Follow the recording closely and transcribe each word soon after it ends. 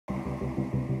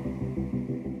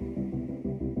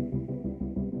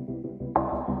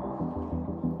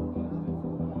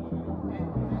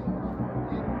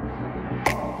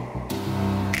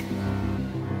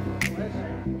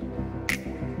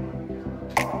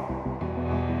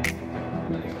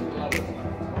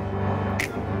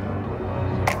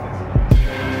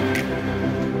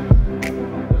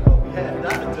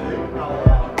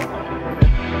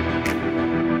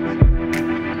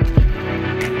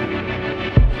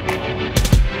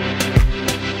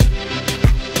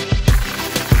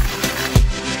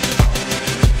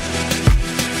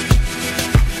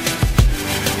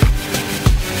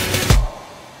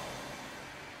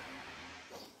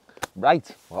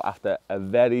Right, well, after a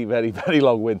very, very, very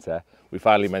long winter, we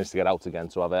finally managed to get out again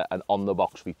to have an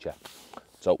on-the-box feature.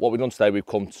 So what we've done today, we've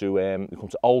come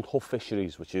to Old Hough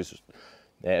Fisheries, which is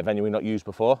a venue we've not used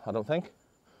before, I don't think.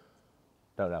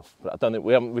 Don't know, but I don't think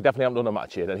we definitely haven't done a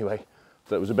match here anyway.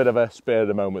 So it was a bit of a spur of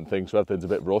the moment thing, so everything's a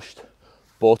bit rushed.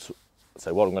 But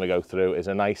so what I'm going to go through is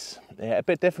a nice, a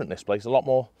bit different this place, a lot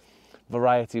more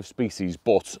variety of species,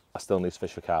 but I still need to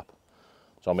fish for carp.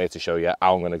 So I'm here to show you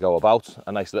how I'm going to go about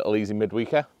a nice little easy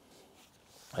midweeker.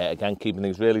 Again, keeping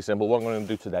things really simple. What I'm going to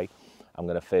do today, I'm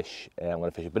going to fish a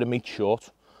bit of meat short.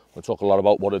 I'm going to talk a lot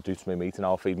about what it do to my meat and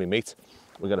how I feed my meat.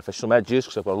 We're going to fish some edges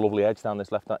because I've got a lovely edge down this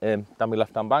down my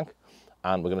left-hand bank,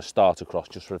 and we're going to start across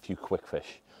just for a few quick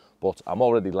fish. But I'm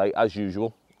already late as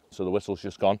usual, so the whistle's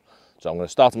just gone. So I'm going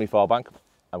to start on my far bank,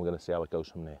 and we're going to see how it goes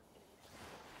from there.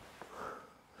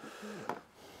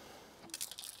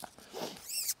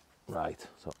 Right,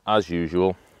 so as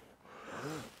usual,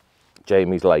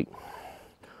 Jamie's late.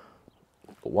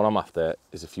 But what I'm after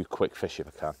is a few quick fish if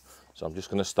I can. So I'm just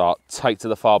going to start tight to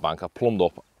the far bank. I've plumbed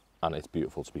up, and it's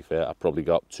beautiful to be fair. I've probably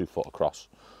got 2 foot across.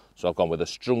 So I've gone with a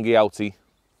strungy outie,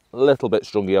 a little bit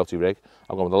strungy outie rig.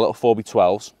 I've gone with a little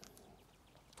 4x12s,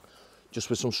 just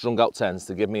with some strung out 10s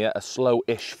to give me a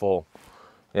slow-ish fall.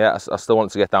 Yeah, I still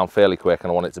want it to get down fairly quick,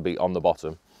 and I want it to be on the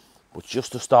bottom. But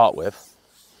just to start with,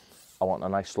 I want a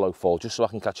nice slow fall, just so I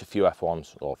can catch a few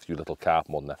F1s, or a few little carp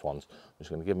more than F1s. I'm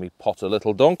just going to give me pot a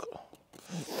little dunk.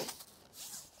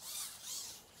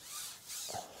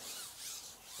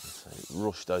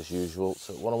 Rushed as usual.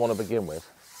 So what I want to begin with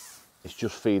is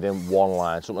just feeding one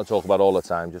line, something I talk about all the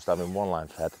time, just having one line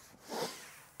fed,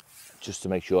 just to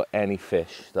make sure any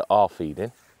fish that are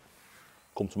feeding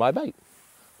come to my bait.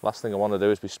 Last thing I want to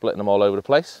do is be splitting them all over the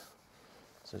place.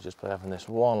 So just by having this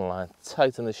one line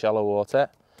tight in the shallow water,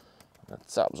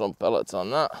 tap some pellets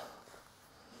on that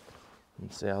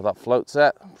and see how that floats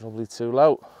it. Probably too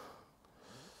low.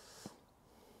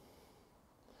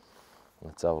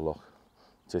 Let's have a look.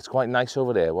 So it's quite nice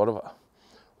over there. What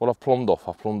I've plumbed up,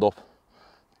 I've plumbed up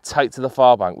tight to the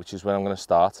far bank, which is where I'm going to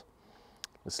start.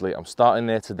 I'm starting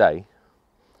there today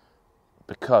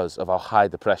because of how high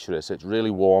the pressure is. So it's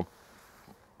really warm.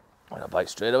 I'll bite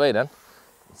straight away then.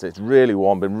 So it's really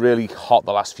warm, been really hot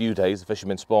the last few days. The fish have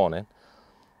been spawning.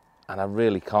 And I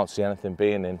really can't see anything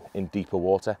being in deeper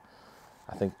water.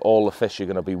 I think all the fish are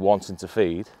going to be wanting to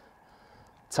feed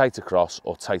tight across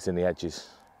or tight in the edges.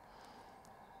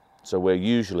 So where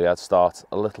usually I'd start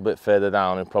a little bit further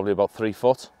down in probably about 3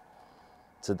 foot.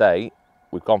 Today,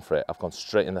 we've gone for it. I've gone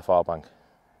straight in the far bank.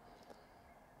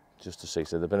 Just to see.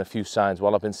 So there've been a few signs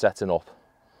while I've been setting up.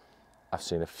 I've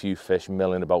seen a few fish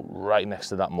milling about right next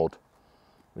to that mud,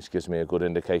 which gives me a good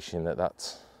indication that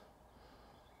that's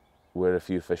where a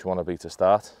few fish want to be to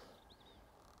start.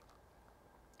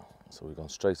 So we've gone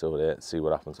straight over there to see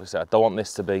what happens. Like I said, I don't want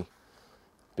this to be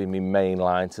my main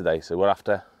line today. So we're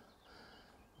after,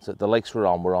 so the lakes we're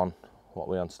on, what are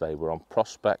we on today? We're on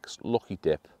Prospects, Lucky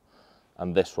Dip,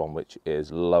 and this one, which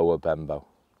is Lower Benbow,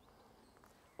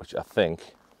 which I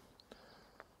think,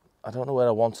 I don't know where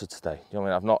I wanted today. You know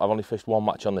what I mean? I've only fished one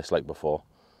match on this lake before.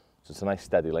 So it's a nice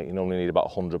steady lake. You normally need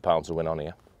about 100 pounds to win on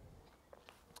here.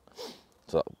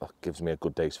 So that gives me a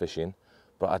good day's fishing.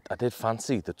 But I did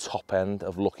fancy the top end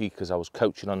of Lucky because I was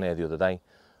coaching on there the other day.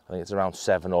 I think it's around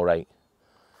 7 or 8.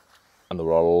 And there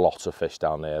were a lot of fish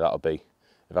down there. That'll be,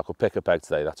 if I could pick a peg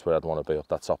today, that's where I'd want to be, up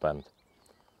that top end.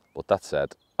 But that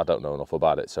said, I don't know enough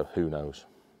about it, so who knows.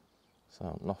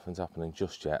 So nothing's happening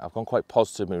just yet. I've gone quite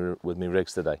positive with my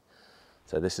rigs today.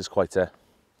 So this is quite a,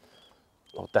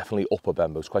 well, definitely Upper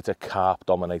Benbow. It's quite a carp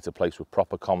dominated place with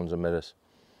proper commons and mirrors.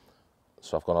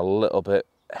 So I've gone a little bit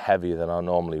heavier than I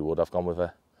normally would. I've gone with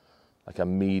like a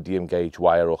medium gauge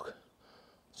wire hook,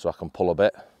 so I can pull a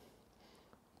bit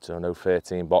to an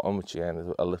 013 bottom, which again is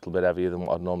a little bit heavier than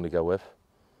what I'd normally go with.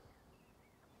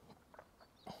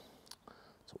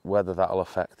 So whether that'll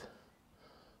affect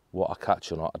what I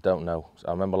catch or not, I don't know. So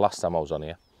I remember last time I was on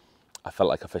here, I felt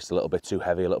like I fished a little bit too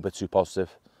heavy, a little bit too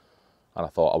positive, and I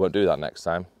thought I won't do that next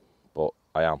time, but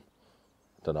I am.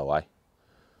 Don't know why.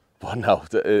 But no,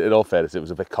 in all fairness, it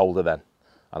was a bit colder then,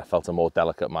 and I felt a more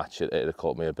delicate match. It had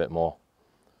caught me a bit more.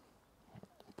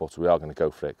 But we are going to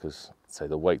go for it because, say,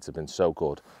 the weights have been so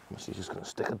good. I'm actually just going to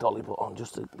stick a dolly butt on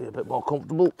just to be a bit more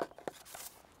comfortable.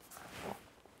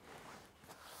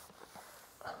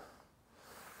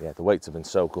 Yeah, the weights have been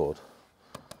so good.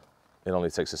 It only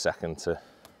takes a second to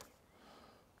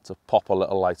pop a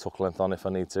little light hook length on if I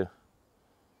need to.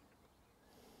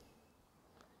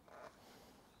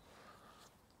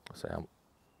 So I'm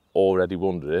already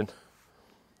wondering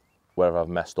whether I've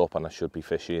messed up and I should be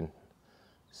fishing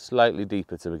slightly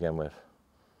deeper to begin with.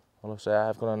 Well, I'll say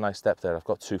I've got a nice depth there. I've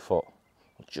got 2 foot,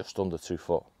 just under 2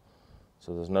 foot.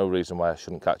 So there's no reason why I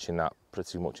shouldn't catch in that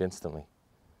pretty much instantly.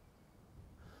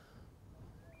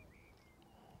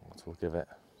 So we'll give it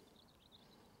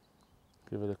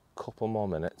a couple more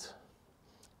minutes.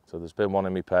 So there's been one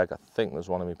in my peg. I think there's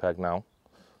one in my peg now.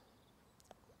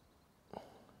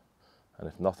 And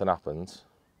if nothing happens,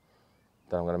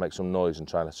 then I'm going to make some noise and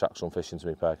try and attract some fish into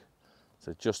my peg.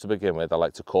 So just to begin with, I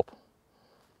like to cup,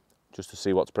 just to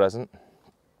see what's present.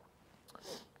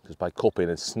 Because by cupping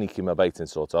and sneaking my bait in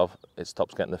sort of, it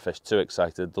stops getting the fish too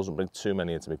excited, doesn't bring too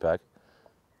many into my peg.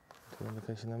 Good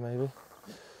indication there maybe.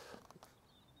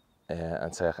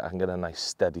 And so I can get a nice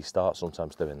steady start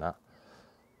sometimes doing that.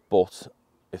 But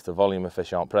if the volume of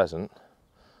fish aren't present,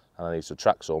 and I need to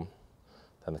attract some,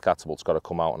 then the catapult's got to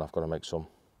come out and I've got to make some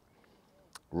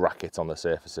racket on the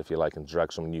surface, if you like, and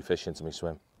drag some new fish into my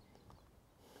swim.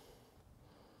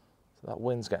 So that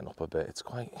wind's getting up a bit. It's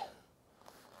quite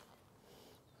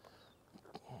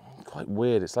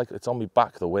weird. It's like it's on me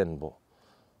back, the wind, but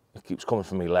it keeps coming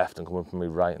from me left and coming from me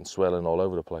right and swirling all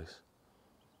over the place.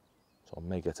 So I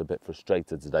may get a bit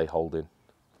frustrated today holding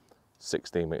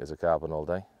 16 metres of carbon all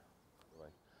day.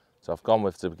 So I've gone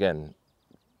with, to begin,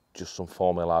 just some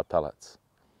 4 mil hard pellets.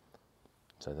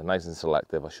 So they're nice and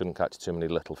selective. I shouldn't catch too many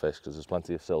little fish because there's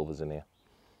plenty of silvers in here.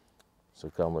 So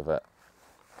I've gone with a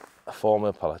 4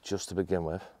 mil pellet just to begin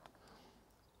with.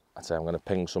 I'd say I'm going to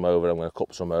ping some over, I'm going to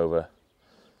cup some over,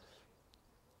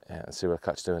 and see what I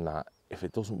catch doing that. If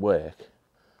it doesn't work,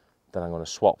 then I'm going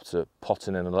to swap to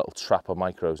potting in a little trap of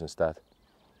micros instead.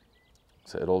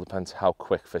 So it all depends how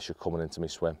quick fish are coming into my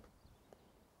swim.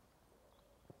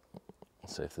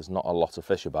 So if there's not a lot of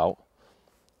fish about,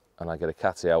 and I get a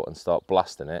catty out and start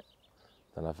blasting it,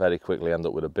 then I very quickly end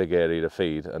up with a big area to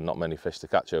feed and not many fish to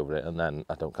catch over it, and then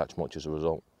I don't catch much as a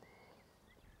result.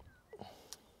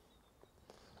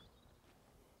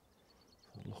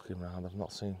 Looking around, I've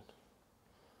not seen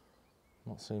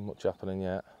much happening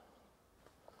yet.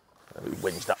 We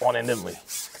winged that one in, didn't we?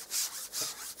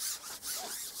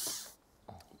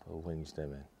 We winged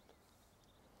him in.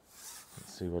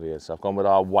 Let's see what he is. So I've gone with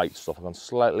our white stuff. I've gone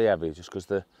slightly heavy just because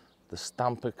the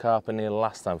stamper carp in here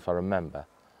last time, if I remember,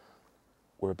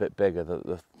 were a bit bigger.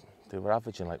 They were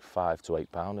averaging like 5 to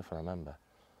 8 pound, if I remember.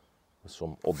 With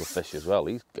some other fish as well.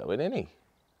 He's going, isn't he?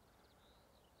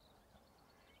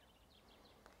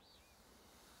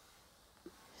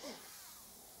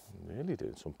 Really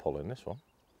doing some pulling, this one.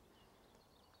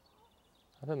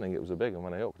 I don't think it was a big one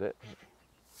when I hooked it.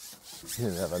 You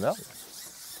never know.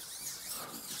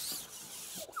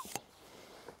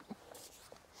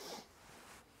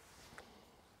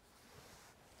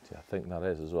 See, I think that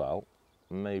is as well.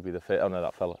 Maybe the fish. Oh no,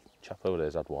 that fella chap over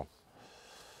there's had one.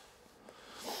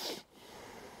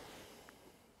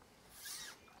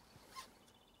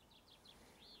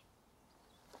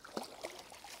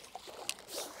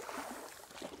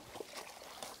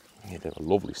 You do a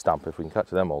lovely stamp if we can catch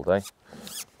them all day.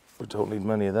 We don't need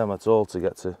many of them at all to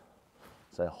get to,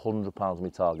 say, 100 pounds my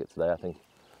target today. I think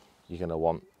you're going to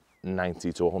want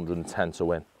 90 to 110 to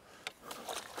win.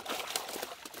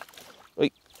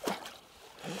 Wait.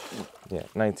 Yeah,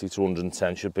 90 to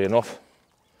 110 should be enough.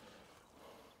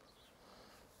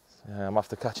 I'm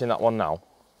after catching that one now.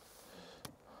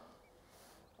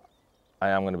 I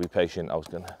am going to be patient. I was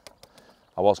going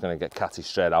to get catty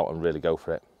straight out and really go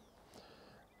for it.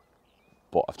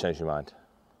 But I've changed my mind.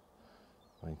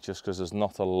 I mean, just because there's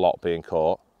not a lot being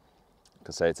caught, I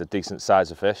can say it's a decent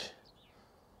size of fish.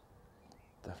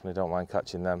 Definitely don't mind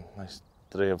catching them. Nice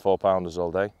 3 and 4 pounders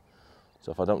all day.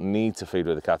 So if I don't need to feed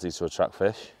with the catties to attract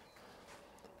fish,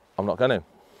 I'm not going to.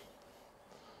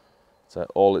 So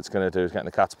all it's going to do is getting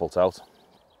the catapult out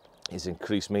is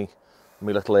increase me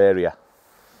little area.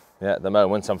 Yeah, at the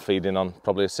moment I'm feeding on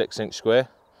probably a 6-inch square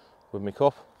with my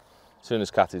cup. As soon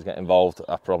as catties get involved,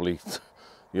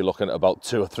 you're looking at about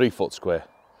 2 or 3 foot square.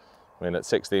 I mean, at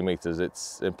 16 metres,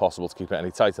 it's impossible to keep it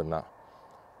any tighter than that.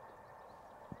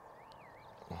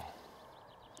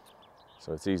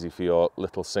 So it's easy for your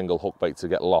little single hook bait to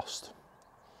get lost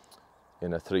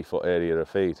in a 3 foot area of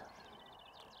feed.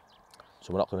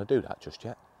 So we're not going to do that just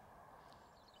yet.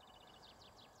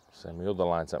 So my other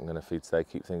lines that I'm going to feed today,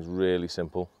 keep things really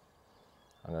simple.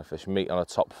 I'm going to fish meat on a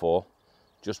top 4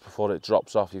 just before it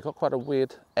drops off. You've got quite a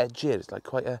weird edge here. It's like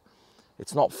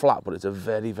it's not flat, but it's a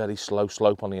very, very slow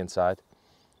slope on the inside.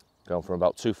 Going from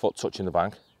about 2 foot touching the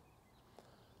bank.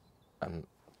 And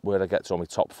where I get to on my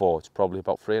top 4, it's probably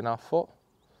about 3.5 foot.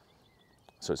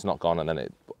 So it's not gone, and then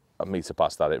a metre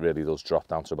past that, it really does drop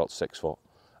down to about 6 foot.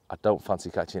 I don't fancy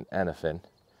catching anything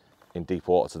in deep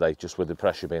water today, just with the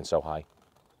pressure being so high.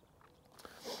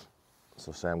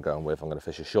 So say I'm going with, I'm going to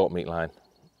fish a short meat line,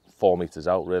 4 metres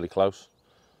out, really close.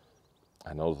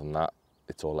 And other than that,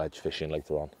 it's all edge fishing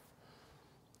later on.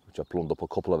 Which I've plumbed up a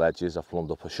couple of edges. I've plumbed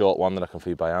up a short one that I can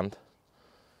feed by hand.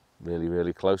 Really,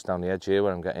 really close down the edge here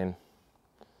where I'm getting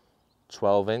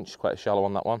 12 inch, quite a shallow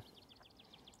on that one.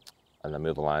 And then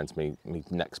the other line's me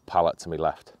next pallet to my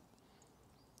left.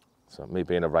 So me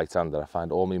being a right-hander, I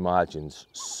find all my margins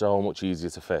so much easier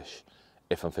to fish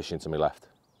if I'm fishing to my left.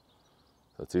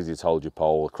 So it's easier to hold your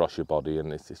pole across your body,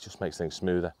 and it just makes things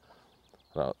smoother.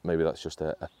 Maybe that's just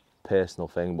a personal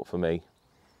thing, but for me,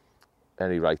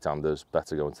 any right-handers,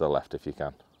 better going to the left if you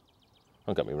can.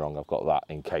 Don't get me wrong, I've got that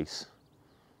in case.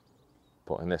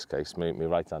 But in this case, my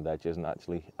right-hand edge isn't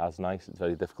actually as nice. It's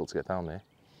very difficult to get down there.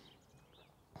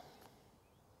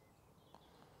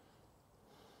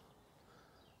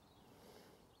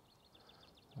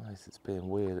 Nice, it's being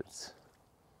weird. It's,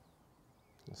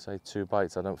 let's say 2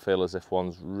 bites. I don't feel as if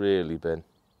one's really been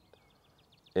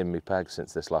in my peg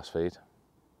since this last feed.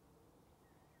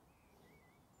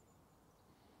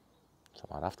 So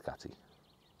I might have to catty.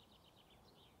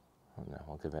 No,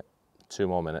 I'll give it 2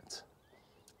 more minutes.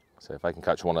 So if I can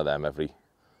catch one of them every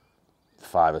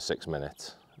 5 or 6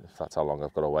 minutes, if that's how long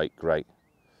I've got to wait, great.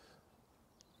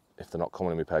 If they're not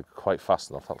coming in my peg quite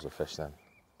fast enough, that was a fish then.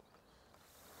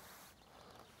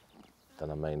 Then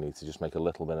I may need to just make a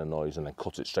little bit of noise and then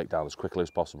cut it straight down as quickly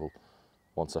as possible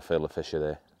once I feel the fish are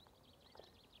there.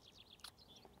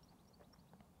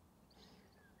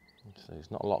 So there's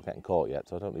not a lot getting caught yet,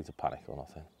 so I don't need to panic or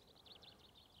nothing.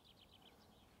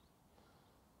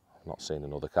 I've not seen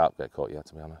another carp get caught yet,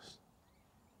 to be honest.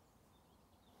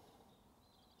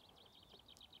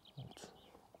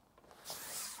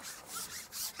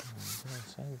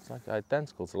 It's like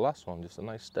identical to the last one, just a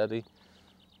nice steady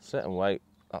sit and wait.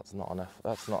 That's not enough.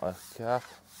 That's not a carp.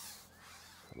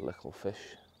 A little fish.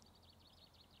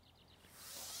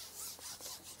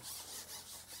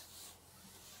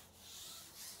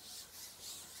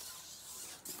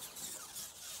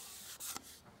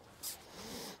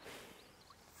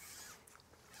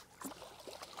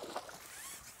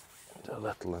 A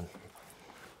little and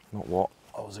not what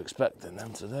I was expecting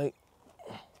them today.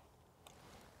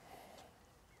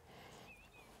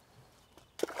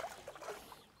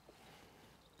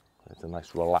 It's a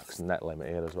nice relaxed net limit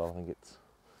here as well. I think it's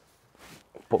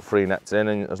put 3 nets in,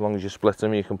 and as long as you split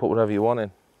them, you can put whatever you want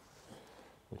in,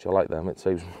 which I like them. It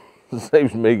saves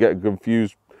saves me getting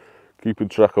confused, keeping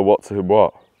track of what's in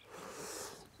what.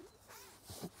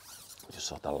 Just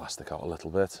sort the elastic out a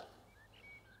little bit,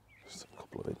 just a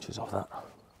couple of inches off that.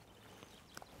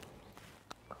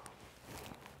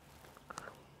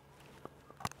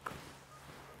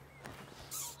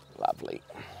 Lovely.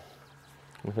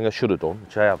 One thing I should have done,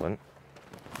 which I haven't,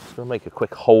 I'm just going to make a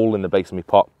quick hole in the base of my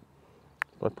pot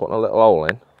by putting a little hole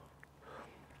in.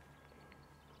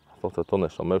 I thought I'd done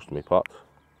this on most of my pots.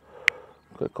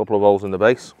 Got a couple of holes in the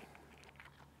base.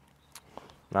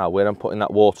 Now where I'm putting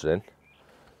that water in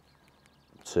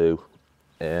to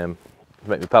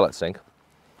make my pellets sink,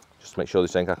 just to make sure they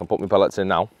sink, I can put my pellets in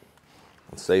now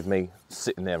and save me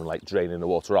sitting there and like draining the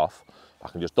water off. I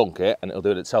can just dunk it and it'll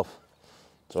do it itself.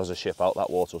 So as I ship out, that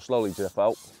water will slowly drip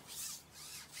out.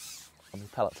 And the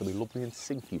pellets will be lovely and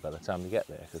sinky by the time you get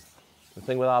there. Because the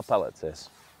thing with our pellets is,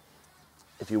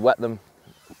 if you wet them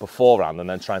beforehand and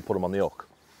then try and put them on the hook,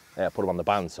 put them on the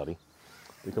band, sorry,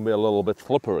 they can be a little bit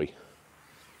slippery.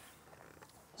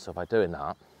 So by doing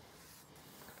that,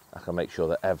 I can make sure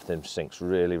that everything sinks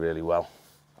really, really well.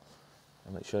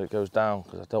 And make sure it goes down,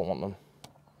 because I don't want them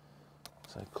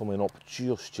coming up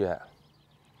just yet.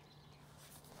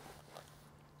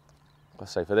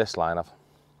 Let's say for this line,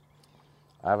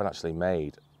 I haven't actually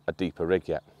made a deeper rig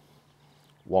yet.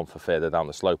 One for further down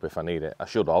the slope if I need it. I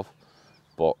should have,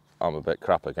 but I'm a bit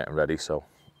crap at getting ready, so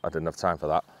I didn't have time for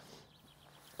that.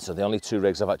 So the only 2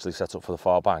 rigs I've actually set up for the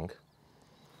far bank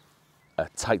are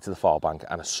tight to the far bank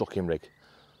and a sucking rig,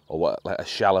 or what, like a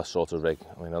shallow sort of rig.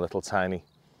 I mean, a little tiny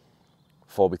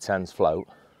 4x10s float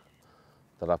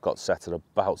that I've got set at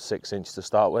about 6 inch to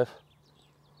start with.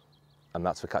 And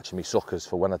that's for catching me suckers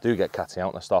for when I do get catty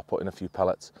out and I start putting a few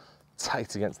pellets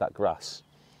tight against that grass.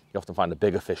 You often find a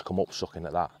bigger fish come up sucking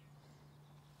at that.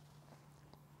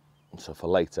 And so for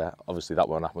later, obviously that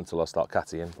won't happen until I start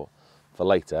cattying, but for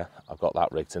later, I've got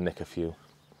that rig to nick a few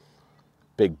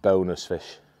big bonus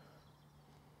fish.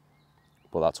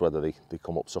 But that's whether they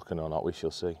come up sucking or not, we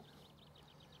shall see.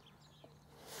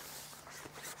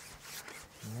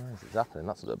 Nice, it's happening.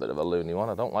 That's a bit of a loony one.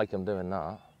 I don't like him doing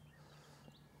that.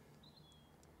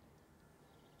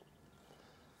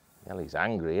 Well, he's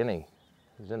angry, isn't he?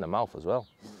 He's in the mouth as well.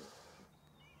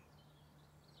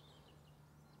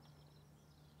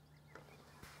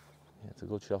 It's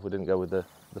a good shot we didn't go with the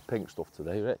pink stuff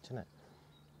today, Rich, isn't it?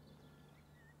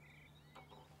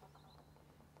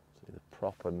 See, the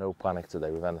proper no panic today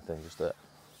with anything, just a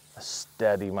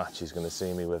steady match is going to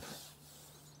see me with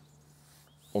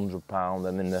 £100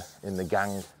 and in the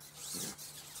gang.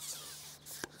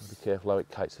 Be careful how it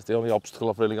kites. It's the only obstacle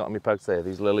I've really got on my peg today,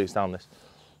 these lilies down this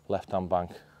left-hand bank.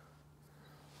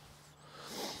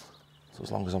 So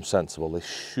as long as I'm sensible, this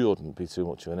shouldn't be too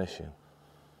much of an issue.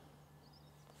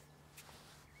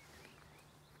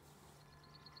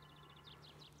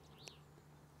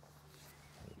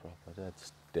 Proper dead,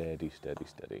 steady, steady,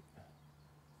 steady.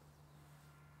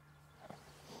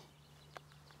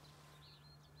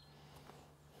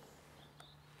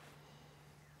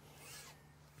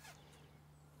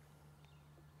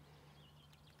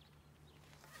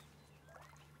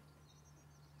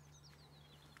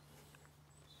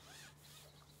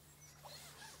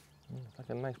 Like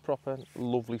a nice, proper,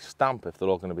 lovely stamp if they're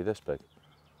all going to be this big.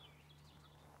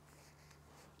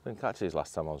 Didn't catch these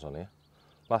last time I was on here.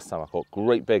 Last time I caught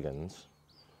great big uns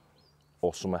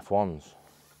or some F1s.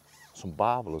 Some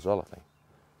barbel as well, I think.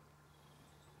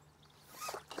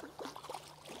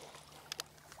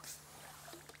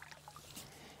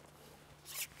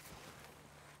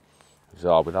 These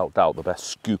are without doubt the best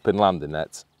scooping landing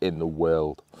nets in the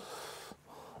world.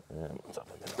 Let's have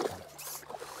a minute.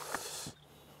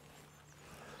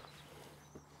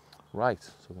 Right,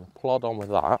 so we're going to plod on with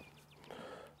that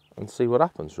and see what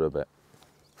happens for a bit.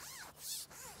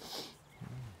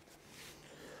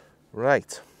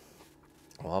 Right,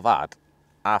 well I've had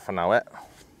half an hour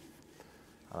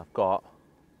and I've got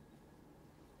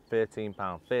 £13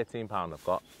 I've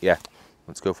got. Yeah,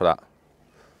 let's go for that.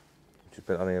 I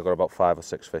think I've got about 5 or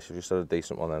 6 fish. I've just had a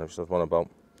decent one then. I've just had one about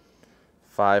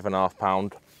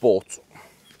 £5.5, but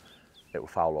it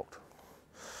was foul looked.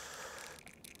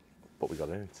 But we got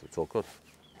in, so it's all good.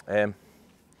 But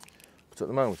at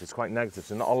the moment it's quite negative,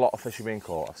 so not a lot of fish are being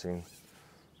caught. I've seen,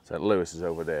 so Lewis is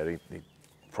over there, he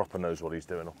proper knows what he's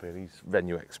doing up here. He's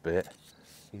venue expert.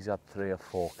 He's had 3 or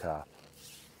 4 carp.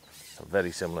 So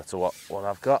very similar to what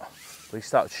I've got. But he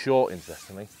started short,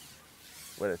 interestingly,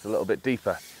 where it's a little bit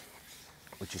deeper,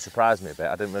 which surprised me a bit.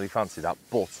 I didn't really fancy that,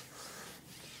 but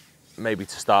maybe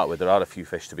to start with, there are a few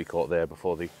fish to be caught there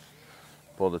before the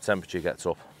temperature gets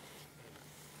up.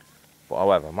 But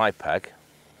however, my peg,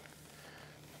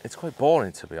 it's quite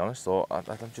boring to be honest, or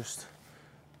I'm just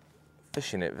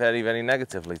fishing it very, very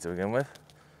negatively to begin with.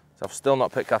 So I've still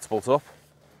not picked catapult up,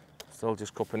 still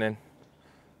just cupping in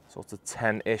sort of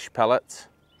 10-ish pellets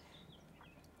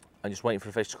and just waiting for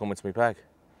the fish to come into my peg.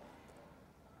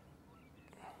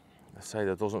 I say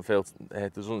there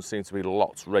doesn't seem to be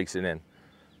lots racing in.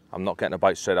 I'm not getting a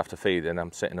bite straight after feeding,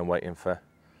 I'm sitting and waiting for,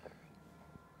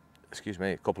 excuse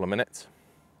me, a couple of minutes.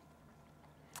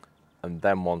 And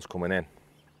then one's coming in.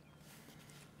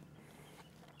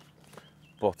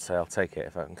 But I'll take it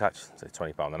if I can catch, say,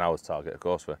 £20 an hour's target, of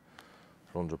course, for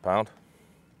 £100.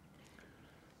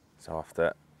 So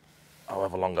after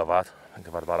however long I've had, I think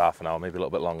I've had about half an hour, maybe a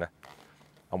little bit longer,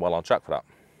 I'm well on track for that.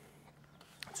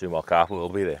 2 more carp will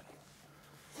be there.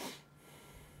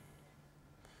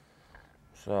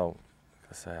 So, like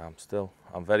I say,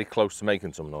 I'm very close to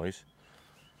making some noise,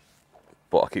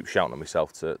 but I keep shouting at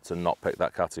myself to not pick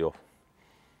that catty up.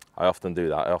 I often do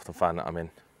that. I often find that I'm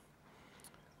in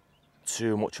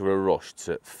too much of a rush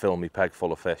to fill my peg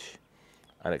full of fish,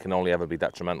 and it can only ever be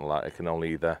detrimental. It can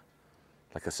only either,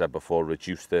 like I said before,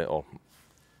 reduce the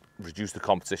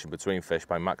competition between fish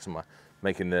by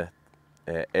making the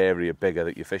area bigger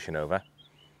that you're fishing over,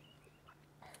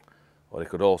 or it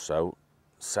could also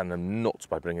send them nuts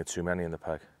by bringing too many in the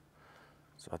peg.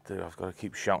 So I've got to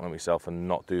keep shouting at myself and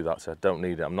not do that. So I don't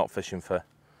need it. I'm not fishing for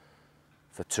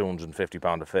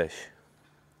 £250 of fish.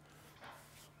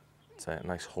 So a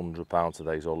nice £100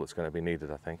 today is all that's going to be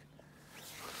needed, I think.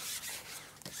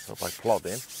 So by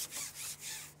plodding,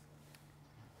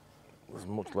 there's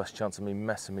much less chance of me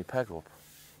messing my peg up.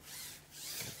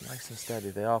 It's nice and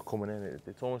steady, they are coming in.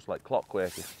 It's almost like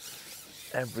clockwork.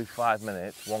 Every 5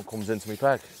 minutes, one comes into my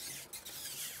peg.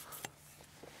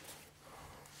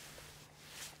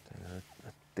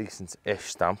 A decent-ish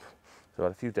stamp. So I've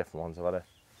had a few different ones. I've had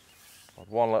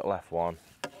one little F1,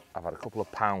 I've had a couple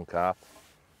of pound carp,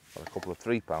 I've had a couple of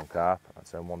 £3 carp, and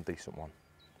then one decent one.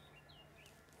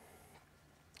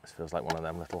 This feels like one of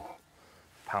them little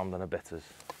pound and a bitters.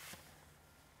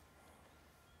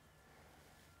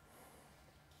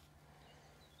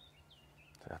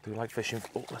 So I do like fishing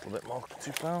for a little bit more,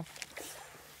 £2.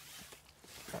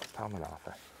 That's £1.5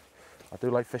 there. I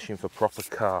do like fishing for proper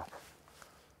carp.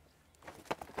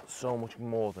 So much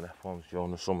more than F1s during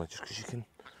the summer, just because you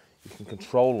You can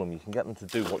control them, you can get them to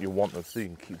do what you want them to do, you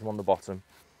can keep them on the bottom.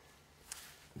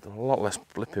 They're a lot less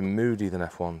blipping moody than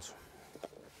F1s.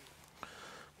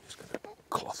 Just get a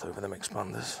cloth over them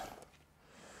expanders.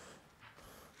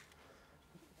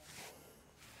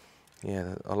 Yeah,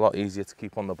 they're a lot easier to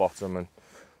keep on the bottom, and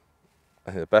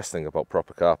I think the best thing about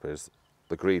proper carp is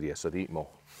the greedier, so they eat more.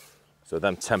 So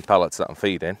them 10 pellets that I'm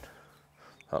feeding,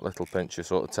 that little pinch of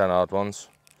sort of 10 hard ones,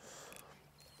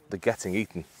 they're getting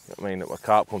eaten. I mean, a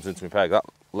carp comes into my peg, that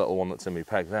little one that's in my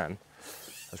peg then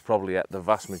has probably ate the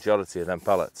vast majority of them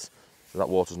pellets. So that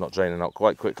water's not draining out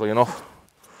quite quickly enough.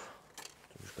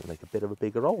 I'm just going to make a bit of a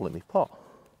bigger hole in my pot.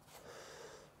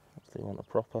 You want a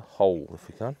proper hole if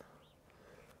you can.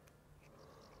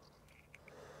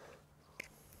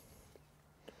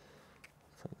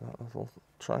 Take that little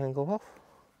triangle off.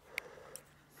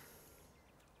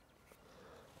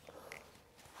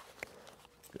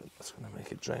 Good, that's going to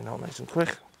make it drain out nice and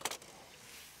quick.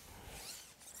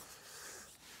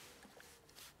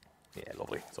 Yeah,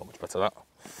 lovely, so much better that.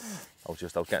 I was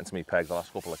getting to me peg the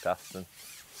last couple of casts and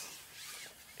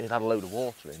it had a load of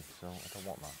water in, so I don't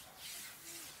want that.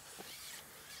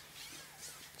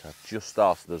 So I've just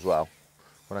started as well.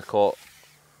 When I caught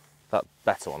that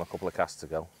better one a couple of casts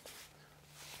ago,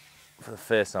 for the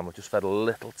first time I just fed a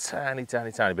little tiny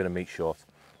bit of meat short.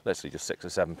 Literally just 6 or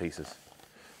 7 pieces.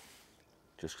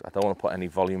 I don't want to put any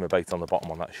volume of bait on the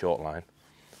bottom on that short line.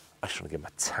 I just want to give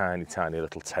them a tiny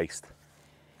little taste.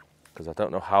 Because I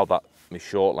don't know how my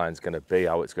short line's going to be,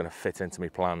 how it's going to fit into my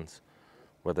plans.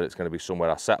 Whether it's going to be somewhere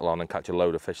I settle on and catch a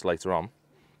load of fish later on,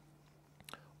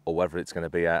 or whether it's going to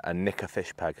be a nicker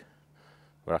fish peg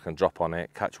where I can drop on it,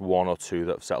 catch 1 or 2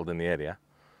 that have settled in the area,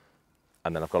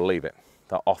 and then I've got to leave it.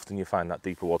 That often you find that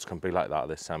deeper waters can be like that at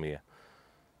this time of year.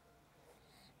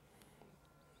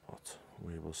 But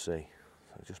we will see.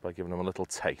 So just by giving them a little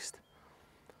taste,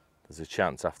 there's a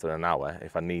chance after an hour,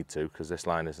 if I need to, because this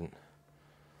line isn't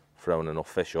throwing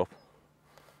enough fish up,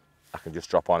 I can just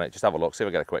drop on it, just have a look, see if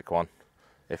I get a quick one.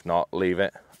 If not, leave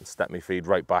it and step my feed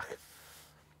right back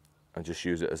and just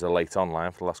use it as a late on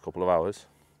line for the last couple of hours.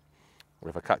 Or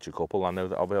if I catch a couple, I know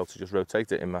that I'll be able to just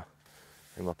rotate it in my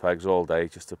pegs all day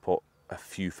just to put a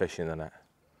few fish in the net.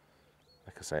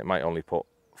 Like I say, it might only put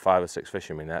 5 or 6 fish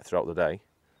in my net throughout the day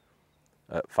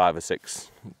at 5 or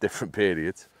 6 different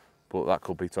periods, but that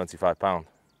could be £25.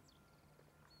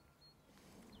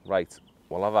 Right,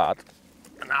 well I've had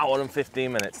an hour and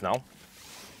 15 minutes now.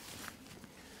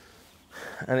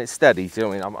 And it's steady, do you know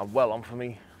what I mean? I'm well on for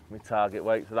my target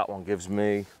weight, so that one gives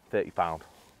me £30.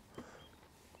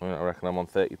 I reckon I'm on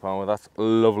 £30 with that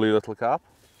lovely little carp.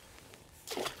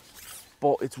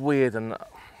 But it's weird, and I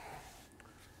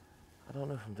don't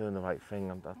know if I'm doing the right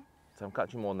thing. I'm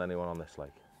catching more than anyone on this lake.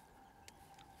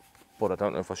 But I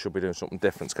don't know if I should be doing something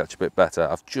different to catch a bit better.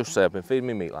 I've been feeding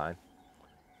me meat line,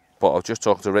 but I've just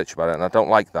talked to Rich about it, and I don't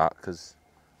like that, because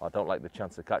I don't like the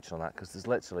chance of catching on that, because there's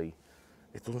literally,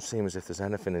 it doesn't seem as if there's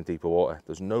anything in deeper water.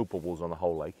 There's no bubbles on the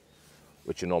whole lake,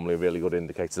 which are normally a really good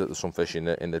indicator that there's some fish in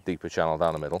the deeper channel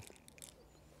down the middle,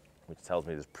 which tells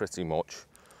me there's pretty much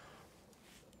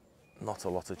not a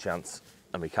lot of chance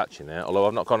of me catching it. Although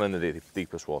I've not gone in the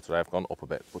deepest water, I've gone up a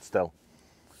bit, but still,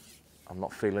 I'm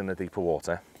not feeling the deeper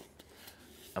water.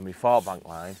 And my far bank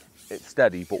line, it's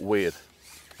steady but weird.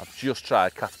 I've just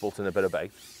tried catapulting a bit of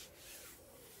bait,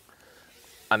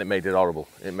 and it made it horrible.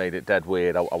 It made it dead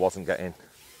weird. I was getting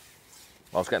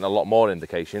a lot more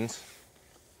indications,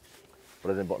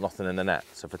 but I didn't put nothing in the net.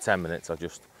 So for 10 minutes,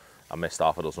 I missed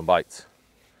half a dozen bites,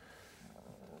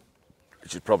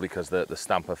 which is probably because the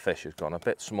stamp of fish has gone a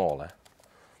bit smaller,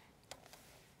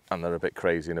 and they're a bit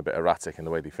crazy and a bit erratic in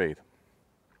the way they feed.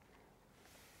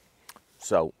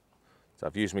 So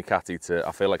I've used my catty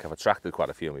I feel like I've attracted quite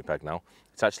a few on my peg now.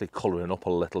 It's actually colouring up a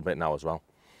little bit now as well.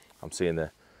 I'm seeing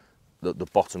the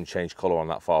bottom change colour on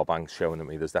that far bank, showing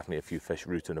me there's definitely a few fish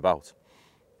rooting about.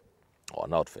 Or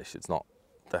an odd fish, it's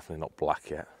definitely not black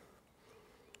yet.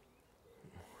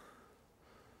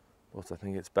 But I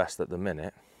think it's best at the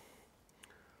minute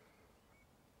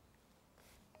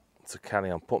to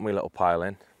carry on, put my little pile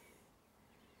in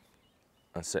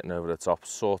and sitting over the top,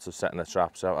 sort of setting a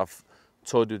trap. So I've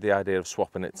toyed with the idea of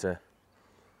swapping it to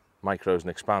micros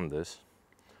and expanders,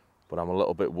 but I'm a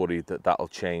little bit worried that that'll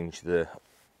change the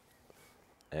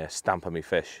stamp of my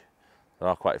fish. There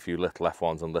are quite a few little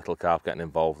F1s and little carp getting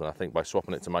involved, and I think by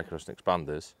swapping it to micros and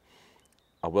expanders,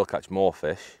 I will catch more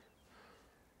fish,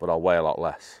 but I'll weigh a lot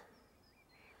less.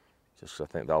 Just because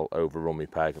I think they'll overrun my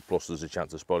peg, plus there's a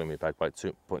chance of spoiling my peg by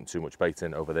putting too much bait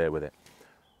in over there with it.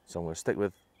 So I'm going to stick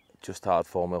with just hard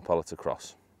 4mm pellet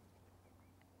across.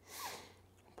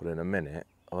 But in a minute,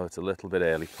 although it's a little bit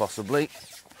early, possibly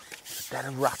They're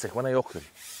erratic. When I hook them,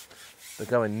 they're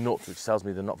going nuts, which tells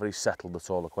me they're not very settled at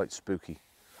all. They're quite spooky,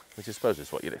 which I suppose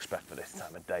is what you'd expect for this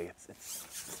time of day. It's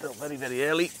still very, very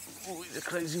early. Oh, he's a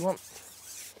crazy one.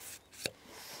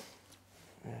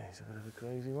 Yeah, he's a bit of a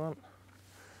crazy one.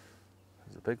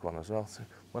 He's a big one as well. So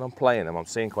when I'm playing them, I'm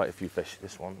seeing quite a few fish.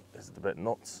 This one is a bit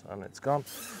nuts and it's gone.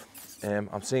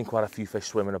 I'm seeing quite a few fish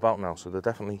swimming about now, so they're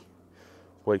definitely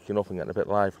waking up and getting a bit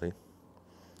lively.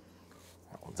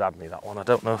 That one's had me, that one. I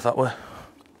don't know if that were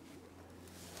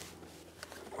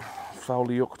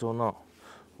foully hooked or not.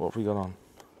 What have we got on?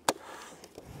 I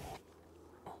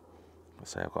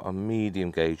say I've got a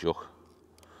medium gauge hook.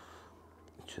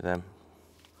 Each of them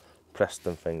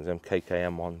Preston things, them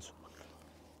KKM ones.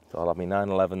 So I'll have me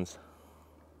 911s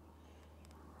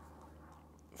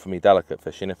for me delicate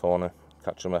fishing if I want to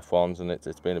catch some F1s and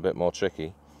it's been a bit more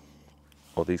tricky.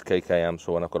 Or these KKMs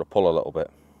for when I've got to pull a little bit.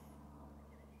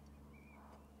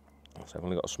 So I've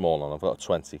only got a small one, I've got a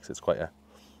 20 because it's quite a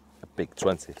big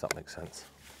 20 if that makes sense.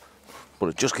 But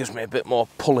it just gives me a bit more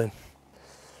pulling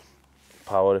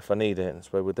power if I need it. And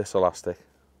it's where with this elastic,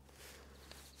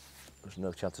 there's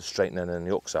no chance of straightening any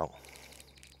hooks out.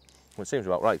 Well, it seems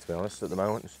about right to be honest at the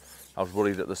moment. I was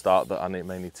worried at the start that I may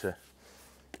need to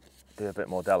be a bit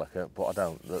more delicate, but I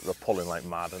don't. They're pulling like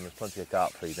mad and there's plenty of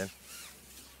carp feeding.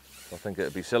 So I think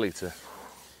it'd be silly to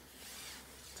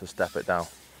step it down.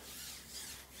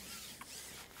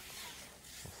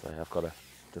 I've got to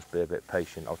just be a bit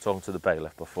patient. I was talking to the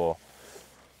bailiff before.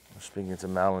 I was speaking to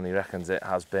Mel and he reckons it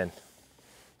has been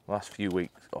the last few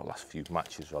weeks, or last few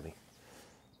matches really.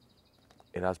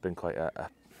 It has been quite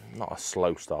not a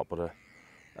slow start, but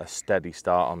a steady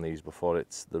start on these before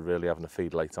they're really having to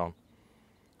feed late on.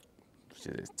 Which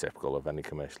is typical of any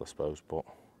commercial, I suppose, but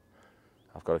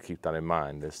I've got to keep that in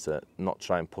mind, is to not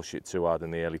try and push it too hard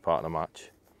in the early part of the match.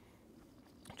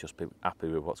 Just be happy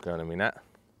with what's going in my net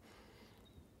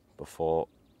before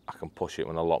I can push it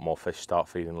when a lot more fish start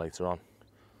feeding later on.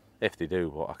 If they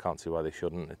do, but I can't see why they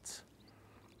shouldn't. It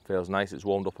feels nice, it's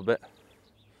warmed up a bit.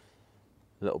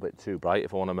 A little bit too bright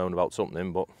if I want to moan about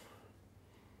something, but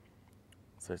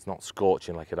so it's not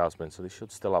scorching like it has been, so they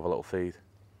should still have a little feed.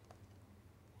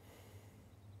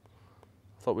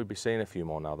 I thought we'd be seeing a few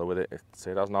more now though with it. It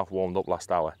hasn't half warmed up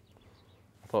last hour.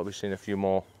 I thought we'd be seeing a few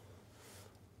more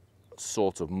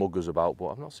sort of muggers about, but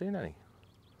I've not seen any.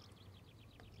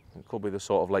 It could be the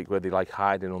sort of lake where they like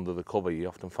hiding under the cover. You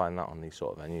often find that on these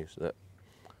sort of venues, that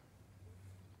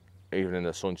even in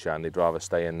the sunshine they'd rather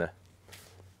stay in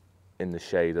the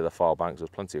shade of the far banks. There's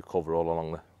plenty of cover all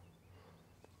along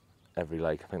every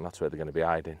lake. I think that's where they're going to be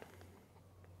hiding,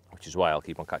 which is why I'll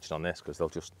keep on catching on this, because they'll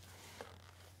just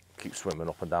keep swimming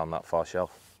up and down that far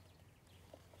shelf.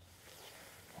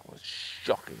 That was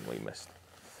shockingly missed.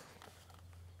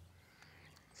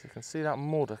 So you can see that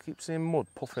mud. I keep seeing mud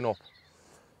puffing up.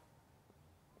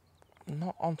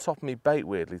 Not on top of me bait,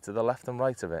 weirdly, to the left and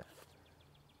right of it.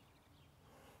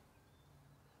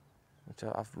 Which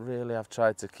I've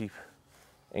tried to keep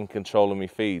in control of my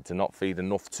feed, to not feed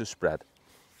enough to spread.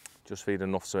 Just feed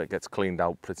enough so it gets cleaned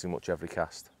out pretty much every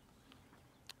cast.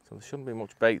 So there shouldn't be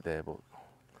much bait there, but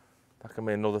that can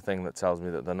be another thing that tells me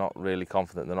that they're not really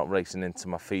confident, they're not racing into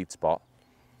my feed spot.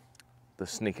 They're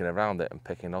sneaking around it and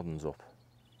picking odd ones up,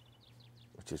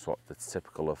 which is that's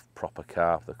typical of proper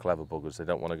carp, the clever buggers. They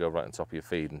don't want to go right on top of your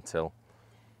feed until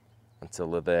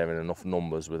they're there in enough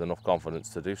numbers with enough confidence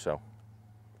to do so.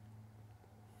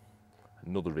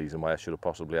 Another reason why I should have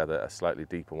possibly had a slightly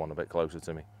deeper one a bit closer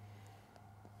to me.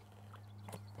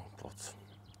 But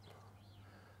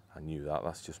I knew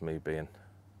that's just me being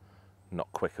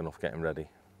not quick enough getting ready.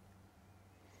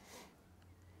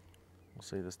 We'll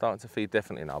see, they're starting to feed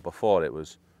differently now. Before it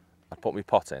was, I'd put my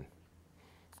pot in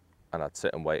and I'd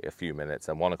sit and wait a few minutes,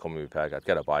 and one would come with my peg, I'd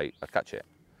get a bite, I'd catch it.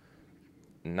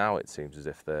 Now it seems as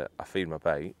if I feed my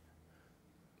bait,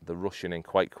 they're rushing in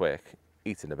quite quick,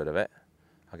 eating a bit of it,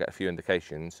 I get a few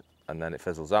indications, and then it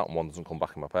fizzles out and one doesn't come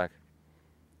back in my peg.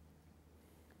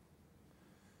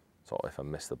 So if I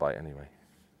miss the bite anyway.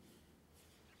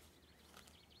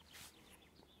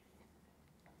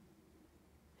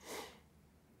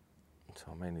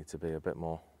 So I may need to be a bit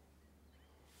more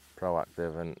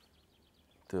proactive and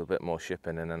do a bit more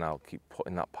shipping in and out, keep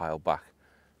putting that pile back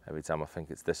every time I think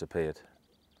it's disappeared.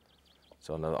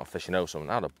 So I know that I'm fishing over something.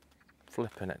 How the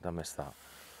flipping heck did I miss that?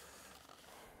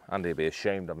 Andy'd be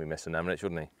ashamed of me missing them,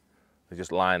 wouldn't he? They're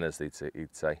just liners, he'd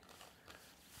say.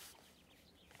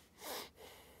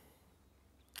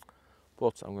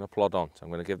 But I'm going to plod on. So I'm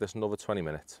going to give this another 20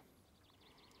 minutes.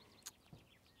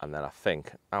 And then I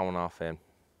think, hour and a half in,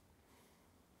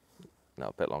 no,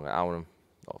 a bit longer, in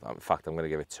fact, I'm going to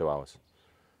give it 2 hours.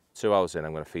 2 hours in,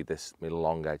 I'm going to feed this my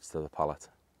long edge to the pallet,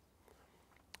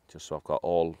 just so I've got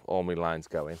all my lines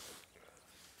going,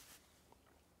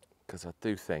 because I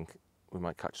do think we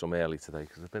might catch some early today,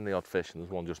 because there's been the odd fish, and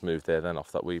there's one just moved there then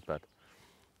off that weed bed.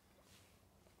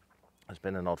 There's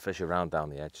been an odd fish around down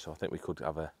the edge, so I think we could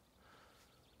have a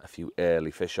few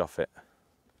early fish off it.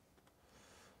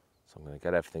 So I'm going to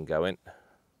get everything going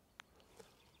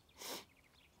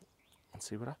and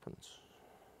see what happens.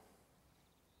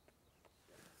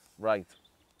 Right,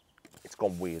 it's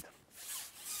gone weird.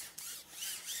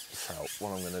 So what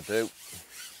I'm going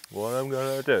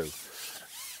to do is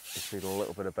feed a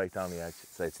little bit of bait down the edge.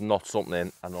 So it's not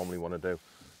something I normally want to do.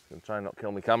 I'm going to try and not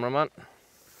kill my cameraman.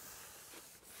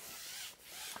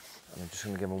 And I'm just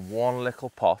going to give him one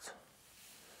little pot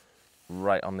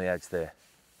right on the edge there.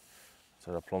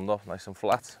 So they're plumbed off nice and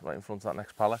flat, right in front of that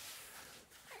next pallet.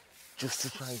 Just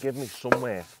to try and give me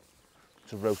somewhere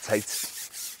to rotate,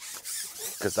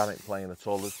 because that ain't playing at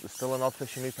all. There's still an odd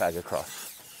fish in my peg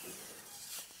across,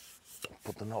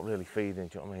 but they're not really feeding,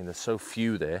 do you know what I mean? There's so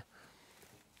few there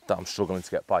that I'm struggling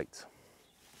to get bites.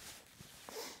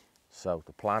 So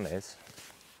the plan is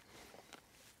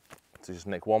to just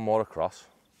nick one more across,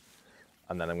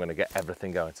 and then I'm going to get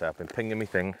everything going. So I've been pinging me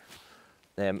thing,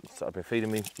 so I've been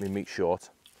feeding me meat short.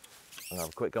 I'm going to have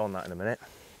a quick go on that in a minute.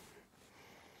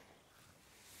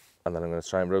 And then I'm going to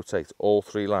try and rotate all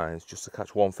 3 lines just to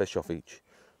catch one fish off each.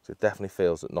 So it definitely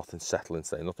feels that nothing's settling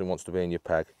today. Nothing wants to be in your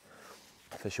peg.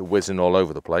 Fish are whizzing all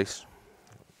over the place.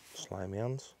 Slimy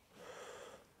hands.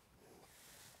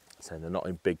 So they're not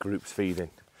in big groups feeding.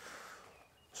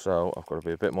 So I've got to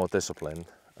be a bit more disciplined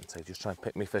and say just try and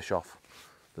pick me fish off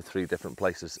the 3 different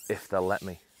places if they'll let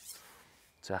me.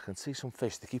 So I can see some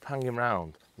fish, they keep hanging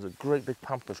around. There's a great big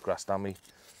pampas grass down my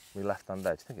left hand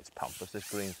edge. I think it's pampas, this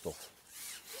green stuff.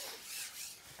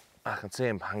 I can see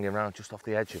them hanging around just off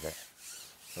the edge of it.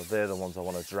 So they're the ones I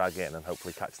want to drag in and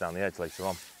hopefully catch down the edge later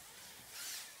on,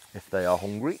 if they are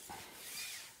hungry.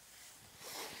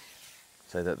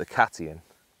 So that the cattying,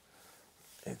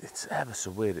 it's ever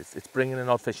so weird. It's bringing an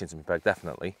odd fish into my bag,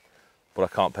 definitely, but I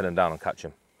can't pin them down and catch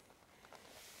them.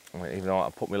 I mean, even though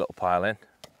I put my little pile in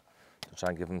to try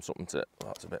and give them something to,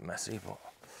 well, that's a bit messy, but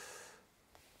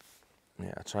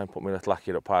yeah, I try and put my little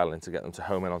accurate pile in to get them to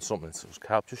home in on something. So it was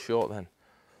carp just short then.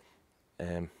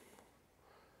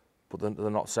 But they're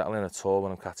not settling at all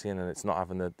when I'm cattying, and it's not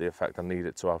having the effect I need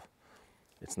it to have.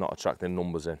 It's not attracting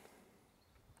numbers in.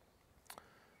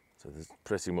 So there's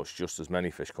pretty much just as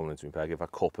many fish coming into my peg if I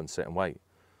cup and sit and wait.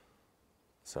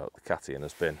 So the cattying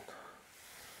has been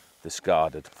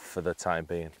discarded for the time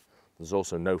being. There's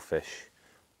also no fish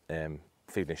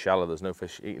feeding shallow. There's no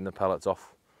fish eating the pellets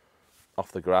off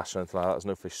the grass or anything like that. There's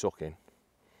no fish sucking.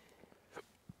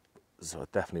 So I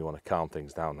definitely want to calm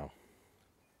things down now.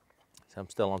 So I'm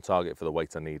still on target for the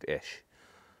weight I need-ish.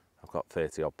 I've got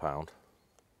 30 odd pound.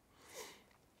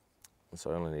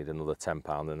 So I only need another 10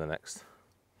 pound in the next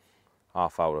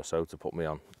half hour or so to put me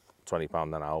on 20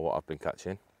 pound an hour, what I've been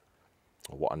catching,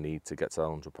 or what I need to get to that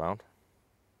 100 pound.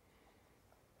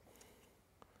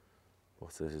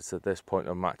 But it's at this point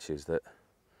of matches that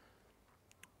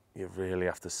you really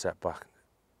have to set back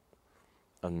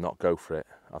and not go for it.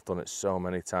 I've done it so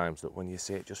many times that when you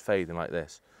see it just fading like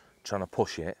this, trying to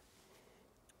push it,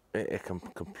 it can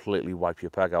completely wipe your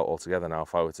peg out altogether now.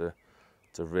 If I were to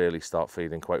really start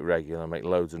feeding quite regular and make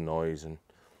loads of noise and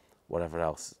whatever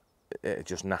else, it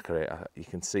just knacker it. You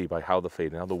can see by how they're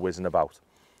feeding, how they're whizzing about.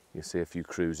 You see a few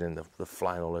crews in, they're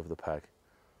flying all over the peg.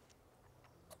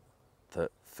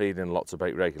 That feeding lots of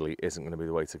bait regularly isn't going to be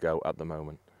the way to go at the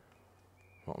moment.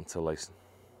 Not until they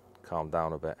calm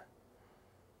down a bit.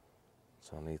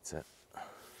 So I need to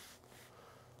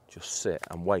just sit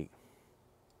and wait.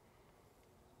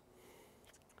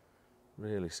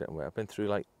 Really sit and wait. I've been through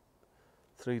like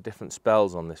 3 different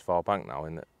spells on this far bank now,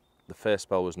 in that the first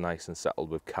spell was nice and settled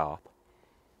with carp,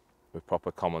 with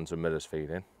proper commons and mirrors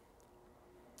feeding.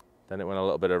 Then it went a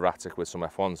little bit erratic with some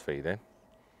F1s feeding.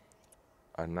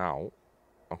 And now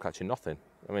I'm catching nothing.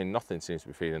 I mean, nothing seems to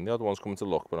be feeding. The other one's coming to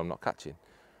look, but I'm not catching,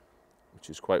 which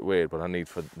is quite weird. But I need,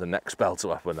 for the next spell to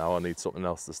happen now, I need something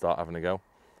else to start having a go.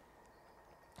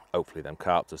 Hopefully them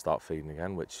carp to start feeding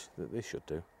again, which they should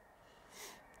do.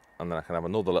 And then I can have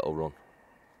another little run.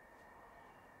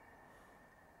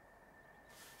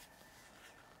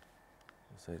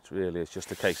 So it's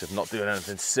just a case of not doing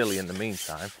anything silly in the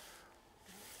meantime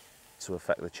to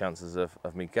affect the chances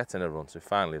of me getting a run. So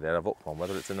finally there, I've upped one.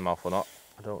 Whether it's in the mouth or not,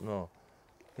 I don't know.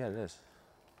 Yeah, it is.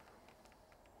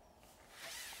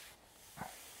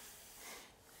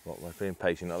 But we're being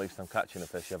patient. At least I'm catching a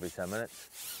fish every 10 minutes.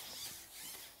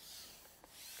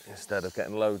 instead of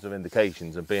getting loads of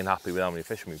indications and being happy with how many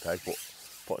fish we peg, but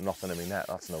putting nothing in my net.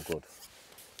 That's no good.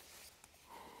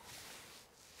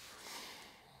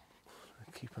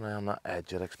 Keep an eye on that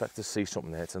edge. I'd expect to see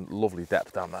something there. It's a lovely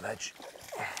depth down that edge.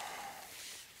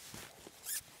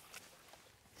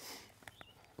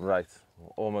 Right,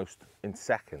 almost in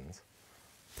seconds,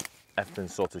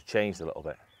 everything's sort of changed a little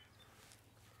bit.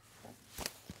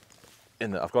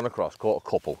 In that I've gone across, caught a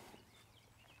couple,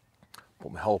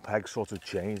 but my whole peg sort of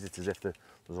changed. It's as if there's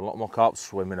a lot more carp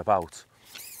swimming about.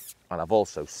 And I've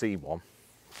also seen one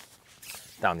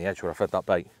down the edge where I fed that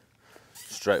bait.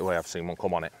 Straight away I've seen one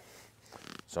come on it.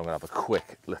 So I'm gonna have a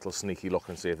quick little sneaky look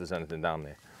and see if there's anything down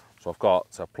there. So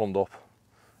I've plumbed up,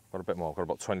 got a bit more, got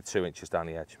about 22 inches down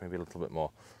the edge, maybe a little bit more.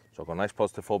 So I've got a nice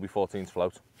positive 4x14s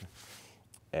float,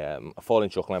 a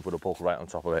 4-inch hook length with a bulk right on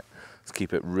top of it to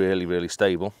keep it really, really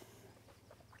stable.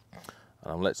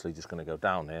 And I'm literally just going to go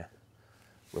down here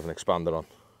with an expander on.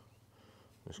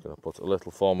 I'm just going to put a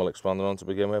little formal expander on to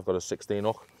begin with. I've got a 16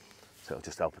 hook, so it'll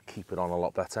just help keep it on a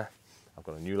lot better. I've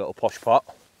got a new little posh pot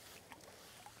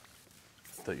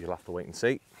that you'll have to wait and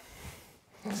see.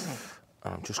 And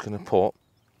I'm just going to put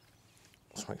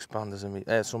some expanders in me,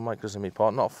 some micros in my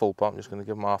pot, not a full pot. I'm just going to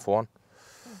give them half one.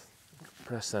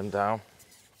 Press them down.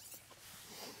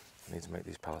 I need to make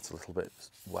these pellets a little bit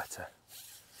wetter.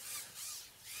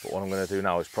 But what I'm going to do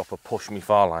now is proper push me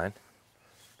far line,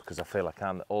 because I feel I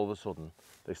can. All of a sudden,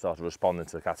 they started responding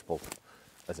to the catapult,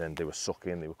 as in they were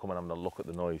sucking, they were coming having a look at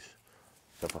the noise.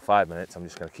 So for 5 minutes, I'm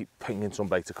just going to keep pinging some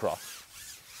bait across,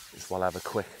 just while I have a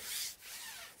quick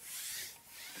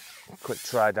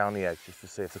try down the edge, just to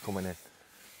see if they're coming in.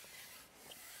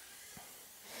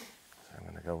 So I'm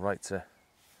going to go right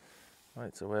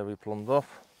to where we plumbed up.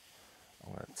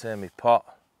 I'm going to turn my pot,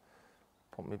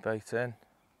 put my bait in.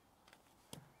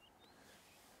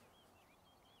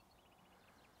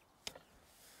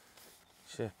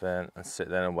 Chip in and sit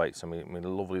there and wait. So my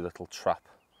lovely little trap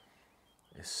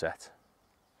is set.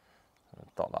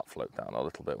 I'll dot that float down a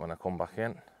little bit when I come back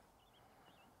in.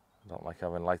 I don't like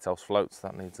having lighthouse floats.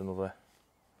 That needs another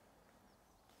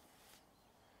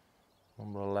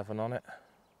number 11 on it.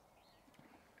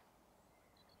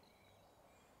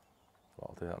 But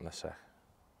I'll do that in a sec.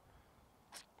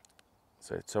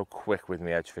 So it's so quick with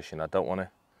me edge fishing. I don't want to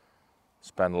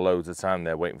spend loads of time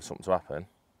there waiting for something to happen.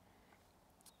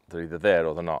 They're either there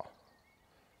or they're not.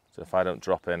 So if I don't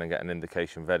drop in and get an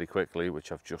indication very quickly,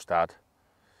 which I've just had,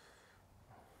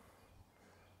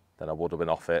 then I would have been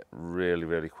off it really,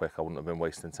 really quick. I wouldn't have been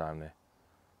wasting time there.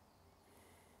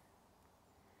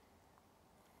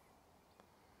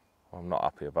 What I'm not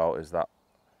happy about is that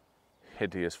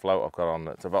hideous float I've got on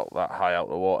that's about that high out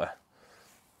of the water.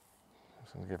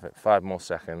 So I'm going to give it 5 more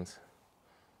seconds.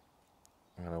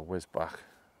 I'm going to whiz back.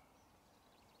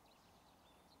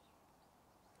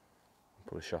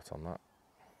 Put a shot on that.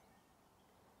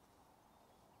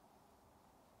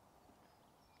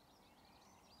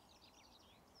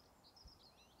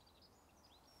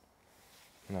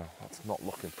 No, that's not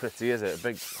looking pretty, is it? A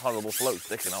big horrible float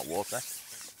sticking out water.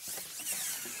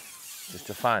 Just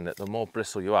to find that the more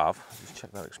bristle you have, just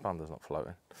check that expander's not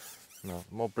floating. No,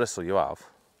 the more bristle you have,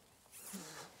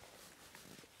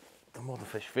 the more the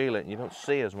fish feel it, and you don't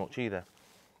see as much either.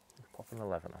 Just pop an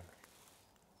 11 on.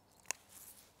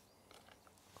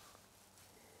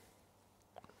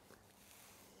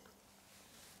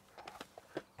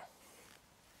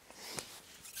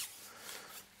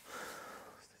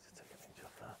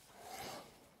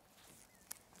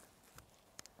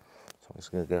 I'm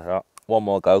just going to give that one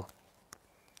more go.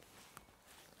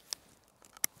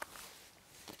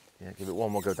 Yeah, give it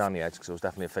one more go down the edge, because there was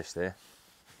definitely a fish there.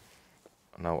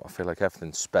 Now I feel like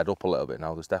everything's sped up a little bit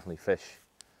now. There's definitely fish.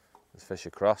 There's fish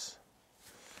across.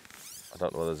 I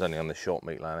don't know whether there's any on the short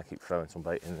meat line. I keep throwing some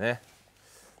bait in there.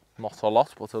 Not a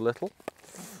lot, but a little.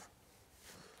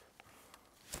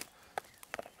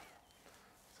 So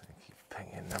you keep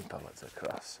pinging them pellets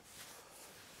across.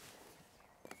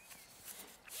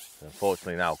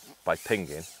 Unfortunately now, by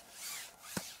pinging,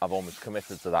 I've almost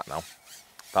committed to that now,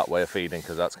 that way of feeding,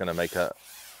 because that's going to make a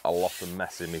lot of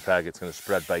mess in my peg. It's going to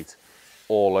spread bait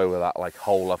all over that like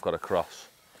hole I've got across.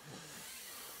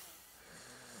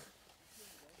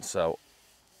 So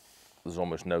there's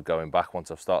almost no going back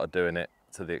once I've started doing it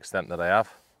to the extent that I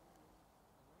have.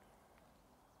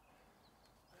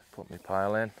 Put my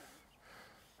pile in.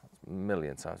 That's a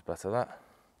million times better that.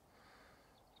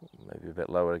 Maybe a bit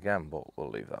lower again, but we'll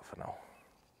leave that for now.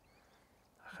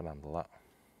 I can handle that.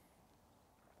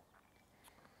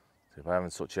 So if I'm having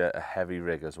such a heavy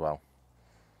rig as well,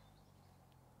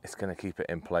 it's going to keep it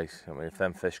in place. I mean, if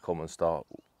them fish come and start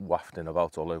wafting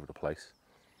about all over the place,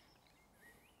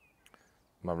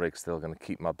 my rig's still going to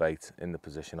keep my bait in the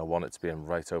position I want it to be in,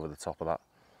 right over the top of that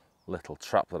little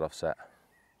trap that I've set.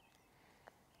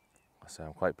 So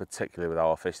I'm quite particular with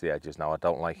how I fish the edges now. I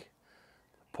don't like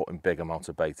putting big amounts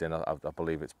of bait in. I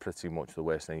believe it's pretty much the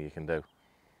worst thing you can do.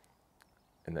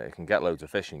 In that you can get loads of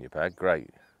fish in your peg,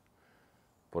 great,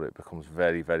 but it becomes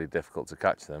very, very difficult to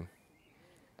catch them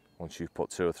once you've put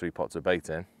 2 or 3 pots of bait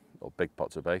in, or big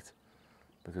pots of bait,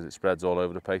 because it spreads all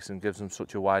over the place and gives them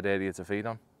such a wide area to feed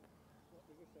on.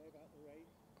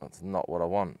 That's not what I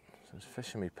want. So it's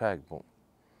fishing me peg, but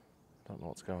I don't know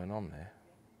what's going on there.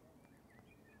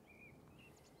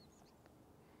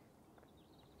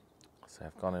 So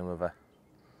I've gone in with a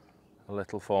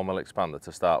little formal expander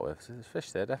to start with. So there's fish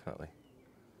there, definitely.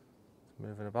 It's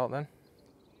moving about then.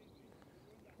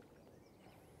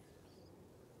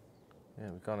 Yeah,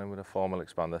 we've gone in with a formal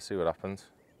expander, see what happens.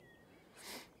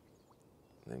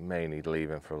 They may need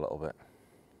leaving for a little bit.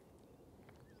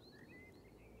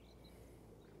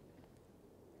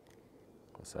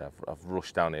 I've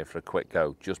rushed down here for a quick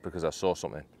go just because I saw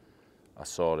something. I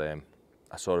saw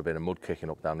a bit of mud kicking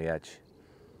up down the edge.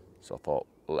 So I thought,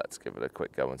 let's give it a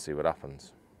quick go and see what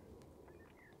happens.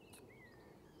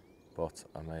 But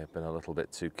I may have been a little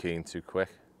bit too keen, too quick.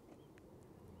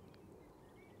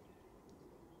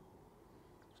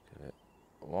 Just give it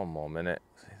one more minute.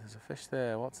 See, there's a fish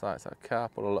there. What's that? Is that a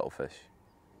carp or a little fish?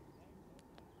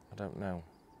 I don't know.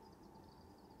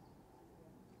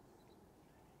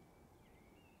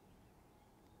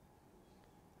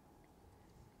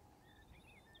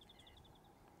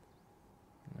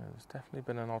 No, there's definitely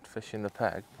been an odd fish in the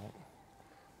peg, but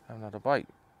I haven't had a bite.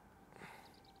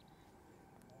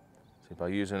 See, by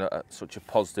using such a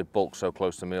positive bulk so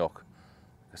close to my hook,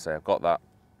 like I say, I've got that,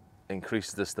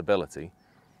 increases the stability,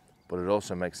 but it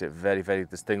also makes it very, very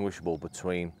distinguishable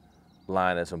between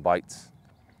liners and bites.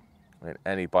 I mean,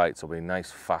 any bites will be nice,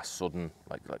 fast, sudden,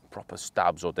 like proper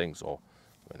stabs or dings, or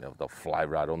I mean, they'll fly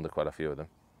right under quite a few of them.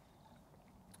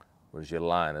 Whereas your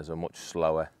liners are much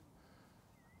slower,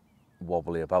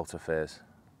 wobbly about affairs.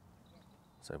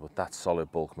 So, but that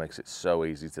solid bulk makes it so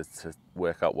easy to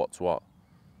work out what's what.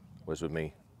 Whereas with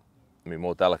me, I mean,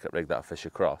 more delicate rig that I fish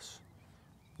across,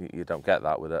 you don't get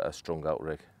that with a strung out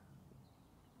rig.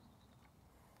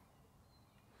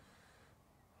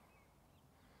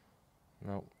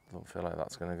 No, don't feel like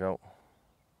that's going to go.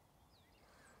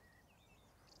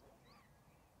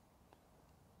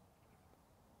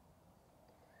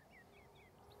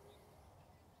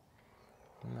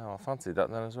 No, I fancied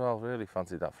that then as well, really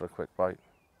fancied that for a quick bite.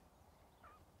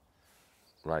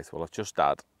 Right, well, I've just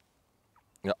had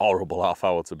a horrible half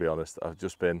hour, to be honest. I've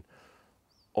just been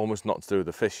almost not to do with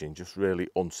the fishing, just really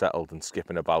unsettled and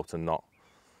skipping about and not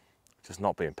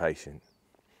being patient.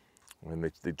 I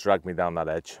mean, they dragged me down that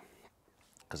edge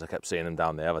because I kept seeing them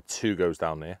down there. I've had 2 goes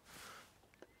down there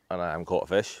and I haven't caught a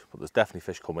fish, but there's definitely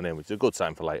fish coming in, which is a good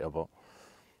sign for later, but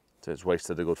so it's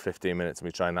wasted a good 15 minutes of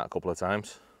me trying that a couple of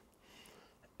times.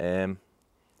 I've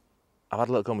had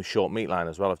a look on my short meat line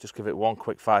as well. I've just given it one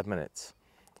quick 5 minutes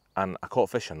and I caught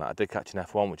fish on that. I did catch an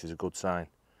F1, which is a good sign.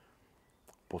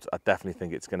 But I definitely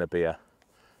think it's going to be a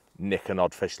nick an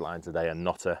odd fish line today and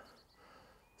not a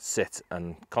sit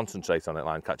and concentrate on it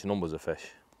line, catching numbers of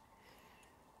fish.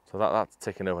 So that's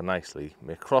ticking over nicely.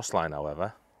 My cross line,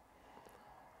 however,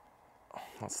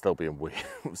 that's still being weird.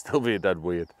 Still being dead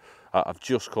weird. I've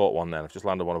just caught one then. I've just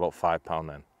landed one about £5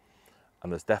 then.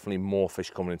 And there's definitely more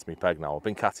fish coming into my peg now. I've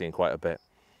been catching quite a bit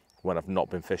when I've not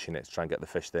been fishing it to try and get the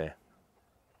fish there.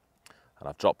 And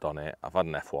I've dropped on it. I've had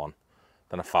an F1.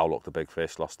 Then I foul hooked the big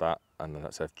fish, lost that. And then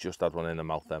I've just had one in the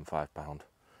mouth then, £5.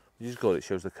 Which is good. It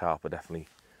shows the carp are definitely,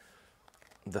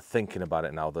 they're thinking about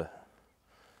it now. They're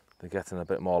getting a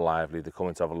bit more lively. They're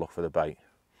coming to have a look for the bait.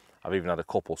 I've even had a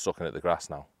couple sucking at the grass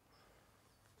now.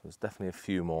 So there's definitely a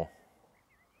few more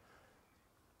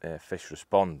fish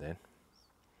responding.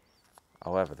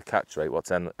 However, the catch rate,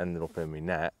 what's ended up in my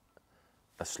net,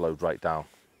 has slowed right down.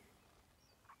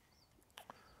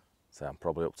 So I'm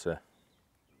probably up to,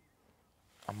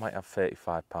 I might have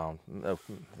 £35, no,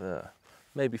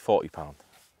 maybe £40.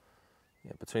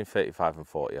 Yeah, between 35 and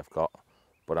 40 I've got,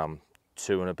 but I'm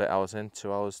 2 and a bit hours in,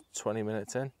 2 hours, 20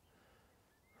 minutes in,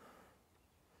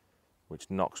 which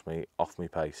knocks me off my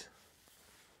pace.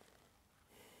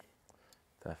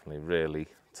 Definitely really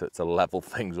to level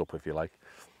things up, if you like.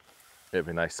 It'd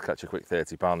be nice to catch a quick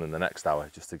 £30 in the next hour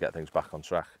just to get things back on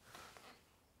track.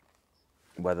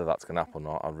 Whether that's going to happen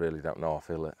or not, I really don't know. I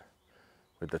feel it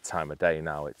with the time of day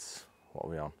now. It's, what are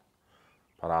we on?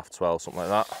 About 12:30, something like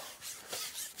that.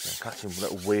 Yeah, catching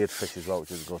little weird fish as well,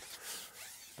 which is good.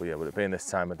 But yeah, with it being this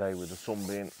time of day, with the sun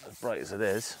being as bright as it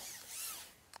is,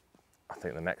 I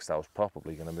think the next hour's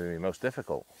probably going to be most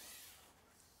difficult.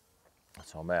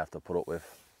 So I may have to put up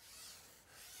with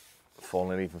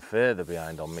falling even further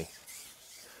behind on my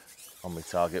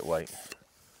target weight.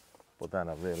 But then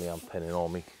I really am pinning all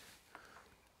my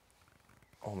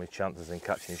chances in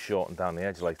catching short and down the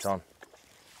edge later on.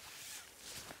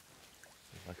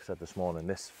 Like I said this morning,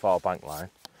 this far bank line,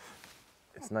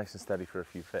 it's nice and steady for a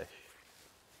few fish,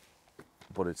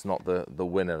 but it's not the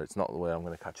winner. It's not the way I'm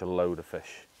going to catch a load of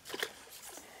fish.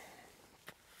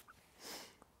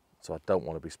 So I don't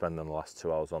want to be spending the last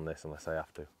 2 hours on this unless I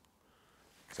have to.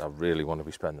 So I really want to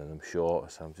be spending them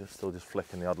short. So I'm still just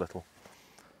flicking the odd little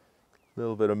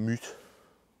bit of meat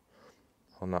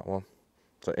on that one.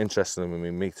 So interestingly with my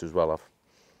meat as well,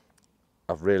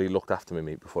 I've really looked after my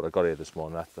meat before I got here this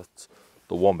morning. That's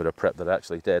the one bit of prep that I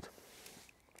actually did.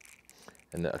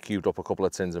 And I cubed up a couple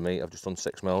of tins of meat. I've just done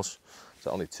 6 mils.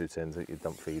 So only 2 tins. You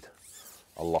don't feed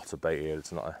a lot of bait here.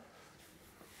 It's not a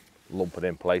lump it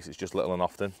in place. It's just little and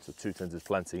often. So 2 tins is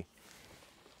plenty.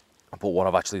 But what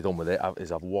I've actually done with it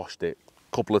is I've washed it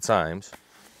a couple of times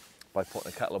by putting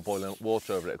a kettle of boiling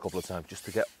water over it a couple of times just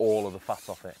to get all of the fat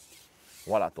off it.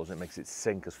 What that does, it makes it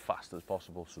sink as fast as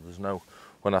possible. So there's no,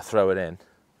 when I throw it in,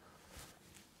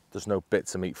 there's no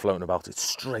bits of meat floating about. It's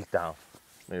straight down.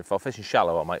 I mean, if I'm fishing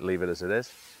shallow, I might leave it as it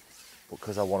is. But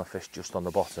because I want to fish just on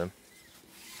the bottom,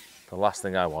 the last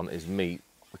thing I want is meat,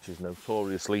 which is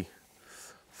notoriously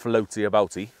floaty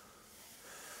abouty,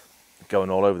 going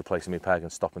all over the place in my peg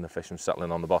and stopping the fish from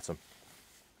settling on the bottom.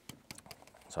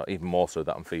 So even more so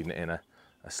that I'm feeding it in a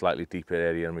slightly deeper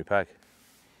area in my peg.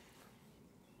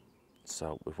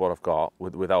 So with what I've got,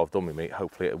 with how I've done my meat,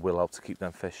 hopefully it will help to keep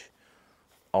them fish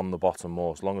on the bottom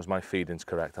more, as long as my feeding's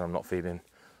correct and I'm not feeding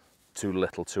too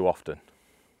little too often,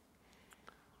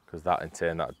 because that in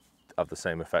turn that have the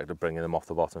same effect of bringing them off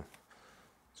the bottom.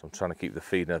 So I'm trying to keep the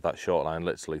feeding of that short line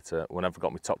literally to whenever I've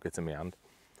got my top kit in my hand,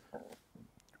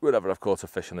 whenever I've caught a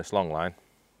fish on this long line,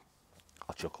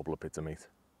 I'll chuck a couple of bits of meat.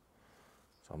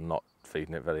 So I'm not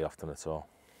feeding it very often at all.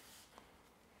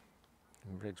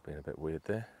 The rig's been a bit weird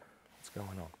there. What's going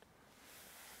on?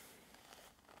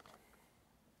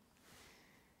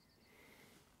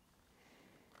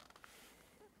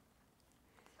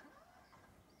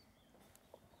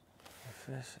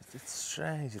 The fish, it's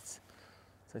strange. It's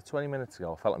say 20 minutes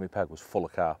ago, I felt like my peg was full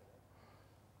of carp.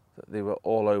 They were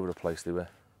all over the place. They were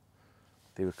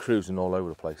cruising all over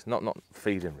the place. Not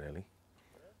feeding really,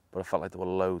 but I felt like there were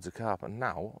loads of carp. And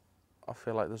now I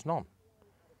feel like there's none.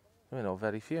 You know,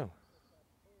 very few.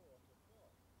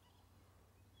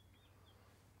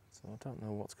 So I don't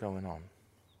know what's going on.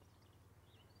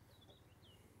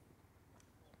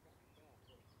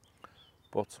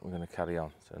 But we're going to carry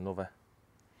on. So another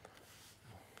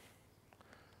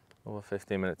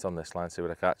 15 minutes on this line, see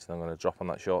what I catch. Then I'm going to drop on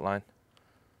that short line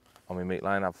on my meat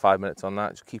line, have 5 minutes on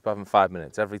that. Just keep having 5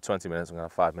 minutes. Every 20 minutes I'm going to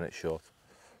have 5 minutes short,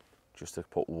 just to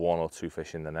put 1 or 2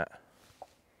 fish in the net.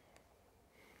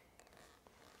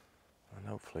 And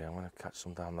hopefully I'm going to catch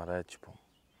some down that edge. But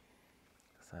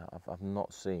I've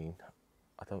not seen,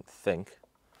 I don't think,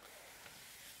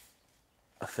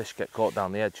 a fish get caught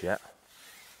down the edge yet.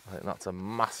 I think that's a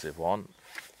massive one.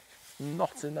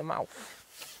 Not in the mouth.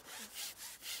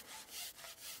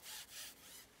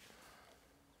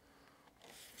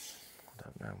 I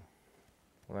don't know.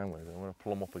 Well, anyway, I'm going to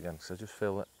plumb up again because I just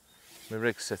feel that my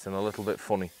rig's sitting a little bit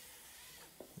funny.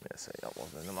 Let's see, that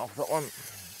wasn't in the mouth, that one.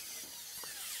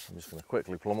 I'm just going to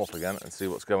quickly plumb up again and see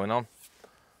what's going on.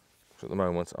 So at the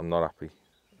moment, I'm not happy.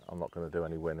 I'm not going to do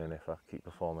any winning if I keep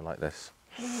performing like this.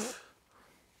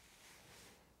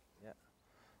 Yeah.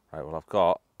 Right, well, I've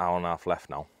got an hour and a half left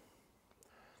now.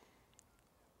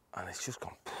 And it's just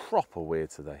gone proper weird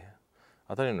today.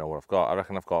 I don't even know what I've got. I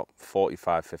reckon I've got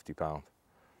 45, 50 pound.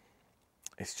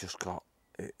 It's just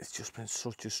been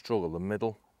such a struggle. The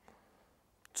middle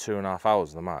 2.5 hours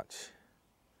of the match.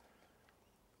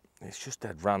 It's just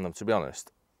dead random, to be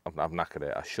honest. I've knackered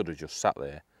it. I should have just sat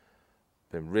there,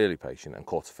 been really patient and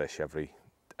caught a fish every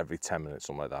 10 minutes,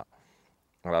 something like that.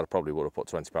 And I probably would have put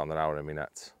 £20 an hour in my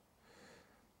nets.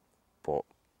 But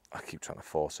I keep trying to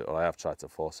force it, or I have tried to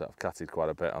force it. I've catted quite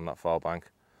a bit on that far bank,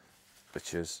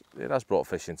 which is, it has brought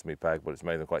fish into me peg, but it's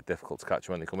made them quite difficult to catch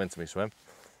when they come into me swim.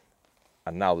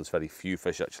 And now there's very few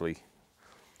fish actually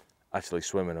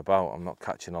swimming about. I'm not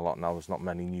catching a lot now. There's not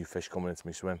many new fish coming into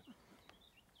me swim.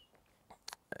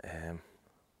 And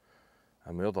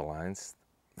my other lines,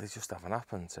 they just haven't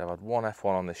happened. So I've had one F1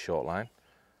 on this short line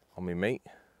on my meat.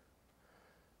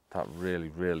 That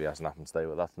really hasn't happened today,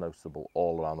 but that's noticeable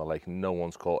all around the lake. No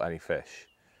one's caught any fish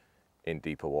in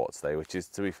deeper water today, which is,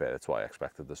 to be fair, that's what I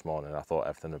expected this morning. I thought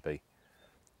everything would be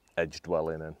edge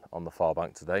dwelling and on the far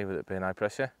bank today with it being high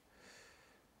pressure.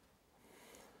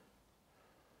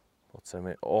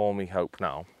 But all my hope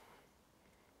now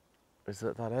is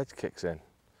that that edge kicks in.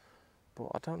 But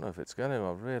I don't know if it's going to,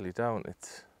 I really don't.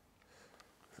 It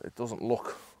doesn't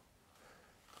look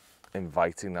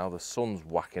inviting now. The sun's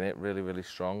whacking it really, really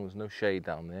strong. There's no shade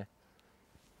down there.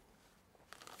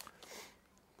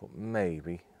 But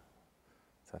maybe,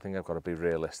 so I think I've got to be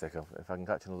realistic. If I can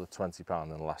catch another £20 in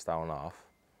the last hour and a half,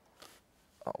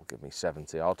 that'll give me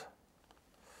 70 odd.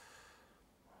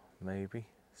 Maybe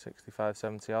 65,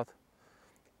 70 odd.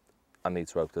 I need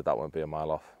to hope that that won't be a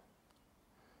mile off.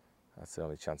 That's the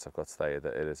only chance I've got today,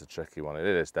 that it is a tricky one. It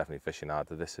is definitely fishing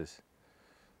harder. This is,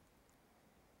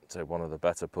 say, one of the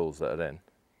better pools that are in.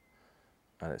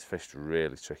 And it's fished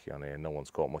really tricky on here. No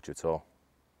one's caught much at all.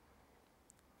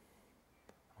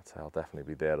 I'd say I'll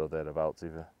definitely be there or thereabouts,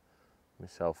 either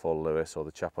myself or Lewis or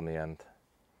the chap on the end.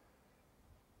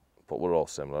 But we're all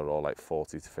similar, all like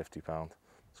 40 to 50 pound.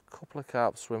 There's a couple of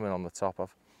carp swimming on the top.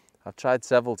 I've tried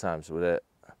several times with it,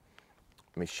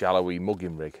 my shallowy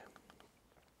mugging rig,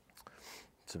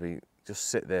 to just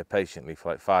sit there patiently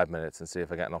for like 5 minutes and see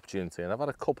if I get an opportunity. And I've had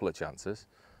a couple of chances,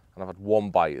 and I've had one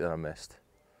bite that I missed.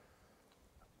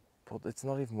 But it's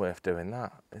not even worth doing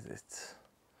that. It's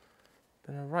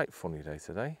been a right funny day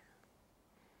today.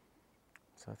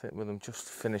 So I think with them just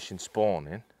finishing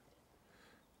spawning,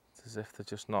 it's as if they're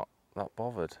just not that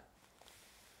bothered.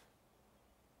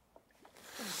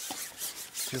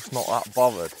 Just not that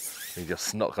bothered. He just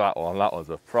snuck that one. That was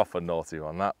a proper naughty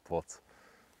one, that, but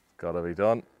gotta be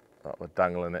done. That was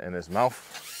dangling it in his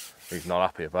mouth. He's not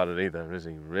happy about it either, is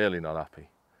he? Really not happy.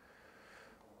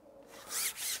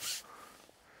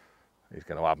 He's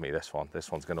going to have me this one.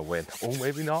 This one's going to win. Oh,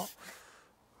 maybe not.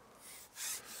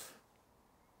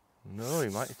 No, he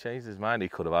might have changed his mind. He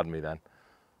could have had me then.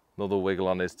 Another wiggle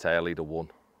on his tail, he'd have won.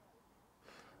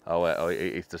 Oh,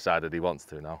 he's decided he wants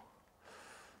to now.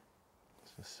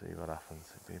 Let's just see what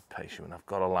happens. Be patient. I've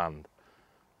got to land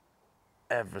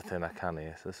everything I can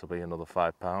here. So this will be another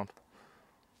 £5.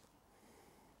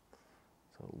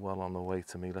 So well on the way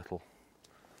to me little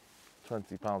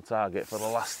 £20 target for the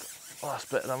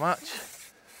last bit of the match.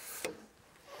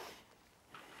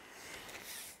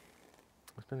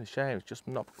 It's been a shame. It's just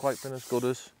not quite been as good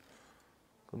as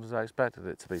I expected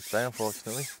it to be today,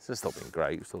 unfortunately. It's still been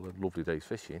great. It's still a lovely day's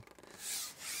fishing.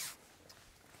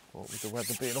 But with the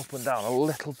weather being up and down a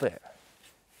little bit,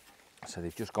 so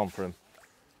they've just gone from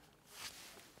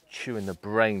chewing the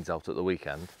brains out at the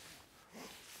weekend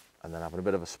and then having a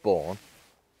bit of a spawn,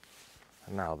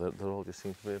 and now they're all just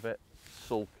seem to be a bit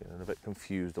sulking and a bit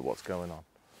confused at what's going on.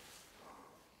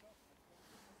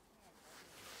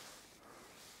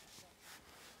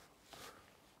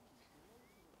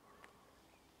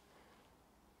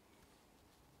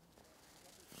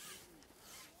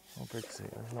 Oh, big sea,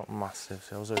 it's not massive,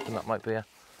 so I was hoping that might be a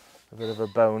bit of a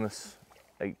bonus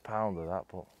 £8 of that,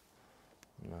 but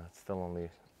no, it's still only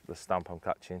the stamp I'm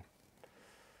catching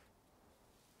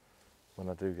when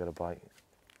I do get a bite.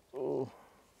 Oh.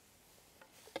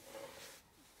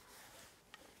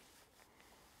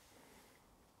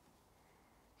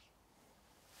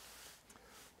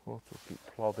 Water will keep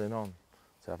plodding on.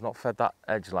 So I've not fed that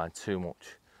edge line too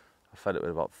much. I fed it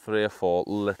with about 3 or 4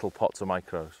 little pots of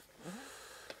micros.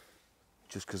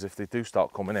 Just because if they do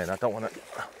start coming in, I don't want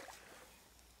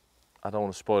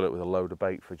to spoil it with a load of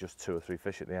bait for just 2 or 3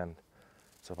 fish at the end.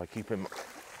 So if I keep my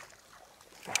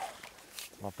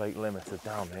bait limited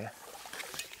down here,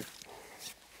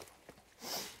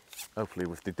 hopefully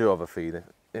if they do have a feed,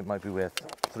 it might be worth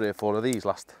 3 or 4 of these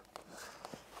last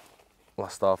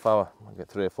half hour. I get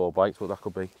 3 or 4 bites, but that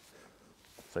could be,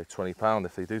 say, £20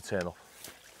 if they do turn up.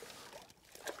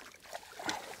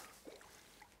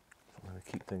 I'm going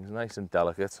to keep things nice and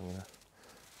delicate. I'm going to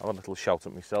have a little shout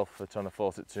at myself for trying to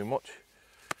force it too much.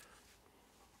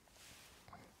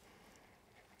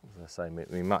 As I say,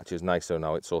 my match is nice, so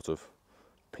now it's sort of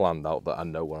planned out that I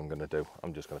know what I'm going to do.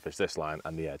 I'm just going to fish this line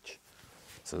and the edge.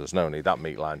 So there's no need, that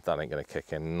meat line, that ain't going to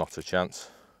kick in, not a chance.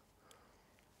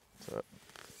 So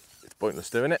it's pointless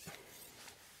doing it.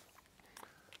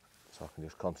 So I can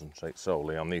just concentrate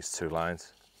solely on these 2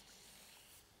 lines.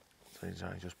 So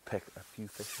I just pick a few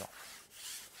fish off.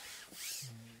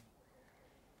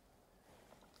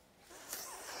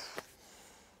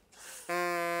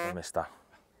 I missed that.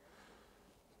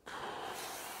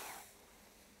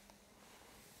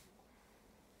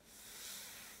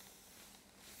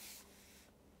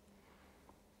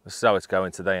 This is how it's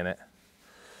going today, innit?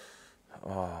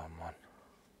 Oh, man.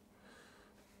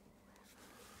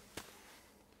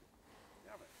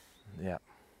 Yeah.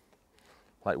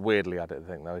 Like weirdly had it, I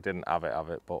think, though. He didn't have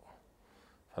it, but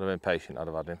If I'd have been patient, I'd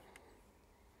have had him.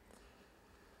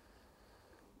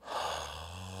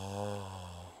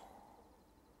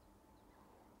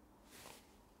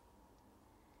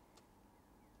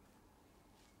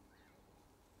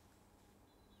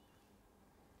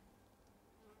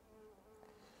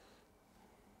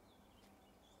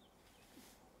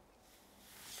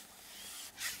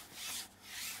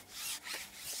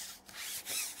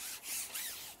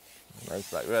 Right,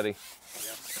 back ready.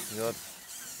 Yeah. Good.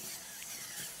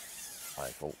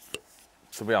 Right, well,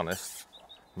 to be honest,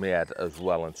 my head has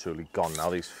well and truly gone now.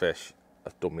 These fish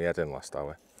have done my head in last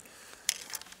hour.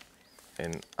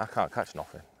 And I can't catch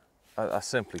nothing. I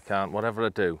simply can't. Whatever I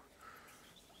do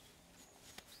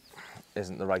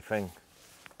isn't the right thing.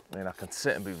 I mean, I can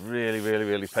sit and be really, really,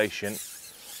 really patient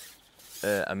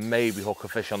and maybe hook a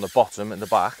fish on the bottom and the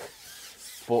back.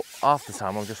 But half the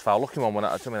time I'm just foul looking one.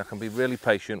 I mean, I can be really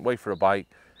patient, wait for a bite,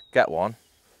 get one,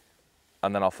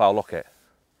 and then I'll foul look it,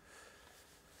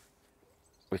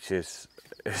 which is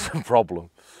a problem.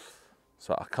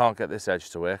 So I can't get this edge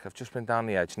to work. I've just been down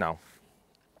the edge now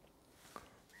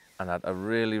and had a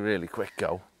really, really quick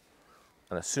go.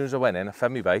 And as soon as I went in, I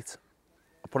fed me bait,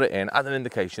 I put it in, had an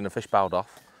indication, the fish bowed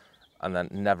off, and then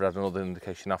never had another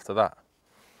indication after that.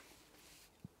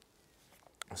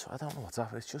 So I don't know what's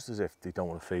happening. It's just as if they don't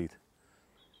want to feed.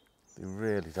 They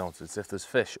really don't. It's as if there's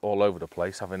fish all over the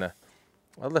place having a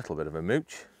little bit of a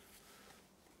mooch,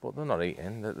 but they're not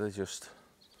eating. They're just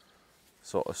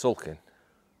sort of sulking.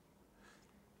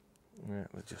 Yeah,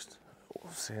 they're just. Oh,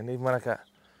 see, and even when I get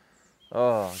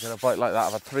a bite like that,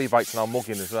 I've had 3 bites now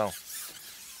mugging as well,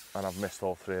 and I've missed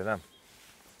all 3 of them.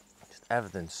 Just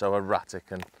everything's so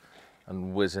erratic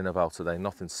and whizzing about today.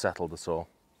 Nothing's settled at all.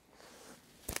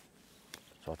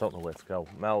 So I don't know where to go.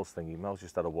 Mel's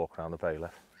just had a walk around the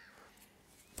bailiff.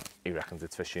 He reckons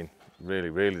it's fishing really,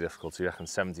 really difficult. He reckons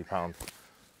 £70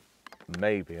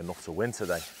 maybe enough to win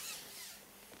today.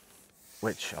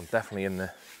 Which I'm definitely in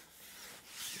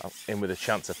with a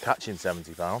chance of catching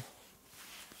 £70.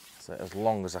 So as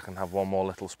long as I can have one more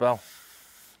little spell.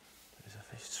 There's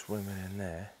a fish swimming in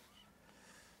there.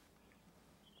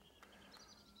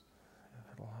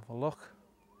 I'll have a look.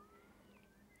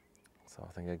 So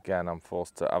I think again I'm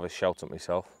forced to have a shout at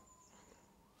myself.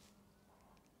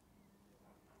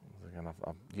 Again,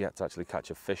 I've yet to actually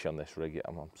catch a fish on this rig yet.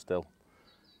 I'm still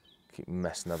keep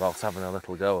messing about having a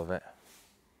little go of it.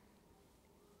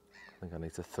 I think I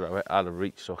need to throw it out of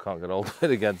reach so I can't get hold of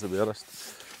it again, to be honest.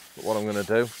 But what I'm going to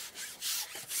do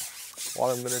is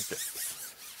I'm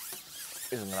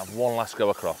going to have one last go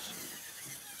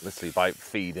across, literally by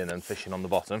feeding and fishing on the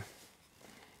bottom.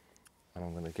 And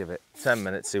I'm going to give it 10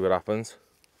 minutes, see what happens.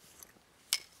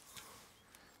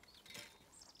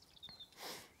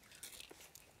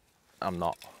 I'm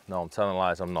not. No, I'm telling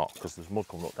lies, I'm not, because there's mud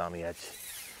coming up down the edge.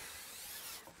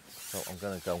 So I'm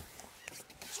going to go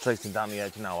straight down the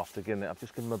edge now after giving it. I've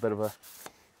just given him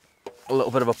a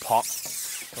little bit of a pot.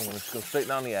 So I'm going to go straight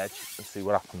down the edge and see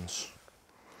what happens.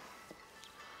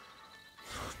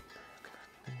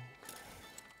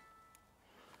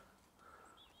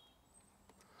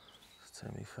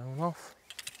 Turn my phone off.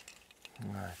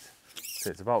 Right, so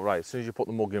it's about right. As soon as you put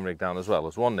the mugging rig down as well,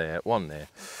 there's one there.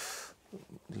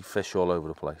 You fish all over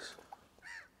the place.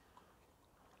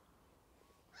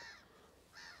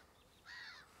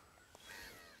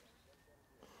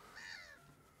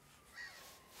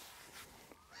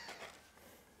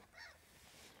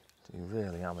 So you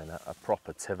really am in a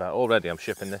proper tither. Already I'm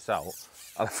shipping this out and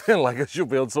I feel like I should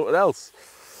be on something else.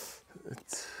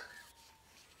 It's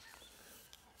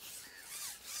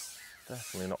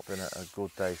definitely not been a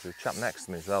good day. So the chap next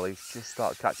to me as well, he's just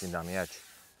started catching down the edge.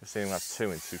 I've seen him have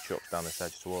 2 and 2 chucks down this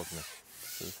edge towards me.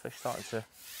 So the fish starting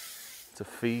to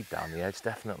feed down the edge,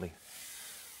 definitely.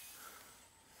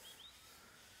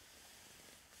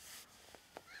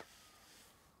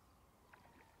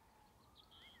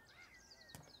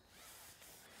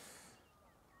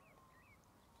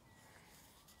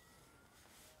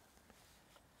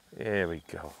 Here we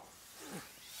go.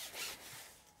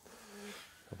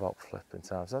 About flipping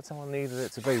times. That's how I needed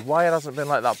it to be. Why it hasn't been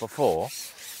like that before,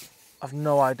 I've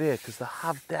no idea, because there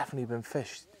have definitely been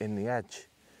fish in the edge.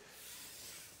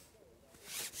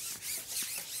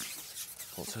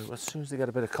 But so as soon as they get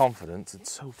a bit of confidence,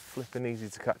 it's so flipping easy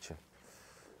to catch them.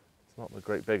 It's not the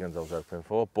great big ones I was hoping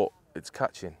for, but it's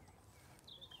catching.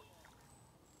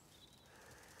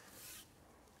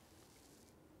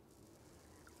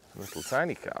 It's a little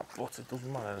tiny carp, but it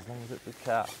doesn't matter as long as it's a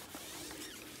carp.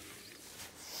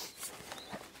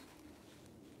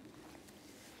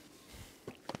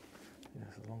 Yes,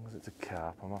 as long as it's a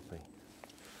carp, I'm happy.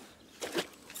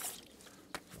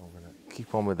 So I'm going to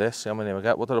keep on with this, see how many we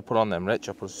get. What did I put on them, Rich?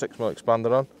 I put a 6mm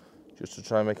expander on, just to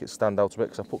try and make it stand out a bit,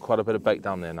 because I put quite a bit of bait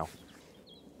down there now.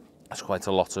 That's quite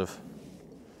a lot of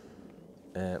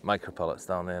micro pellets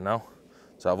down there now.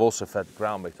 So I've also fed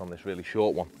ground bait on this really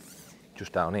short one,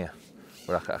 just down here,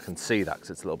 where I can see that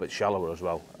because it's a little bit shallower as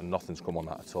well, and nothing's come on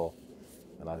that at all.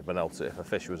 And I've been able to, if a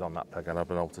fish was on that peg, I've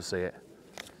been able to see it.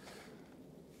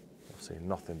 I've seen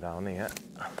nothing down here.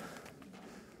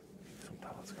 Some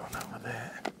pellets going over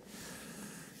there.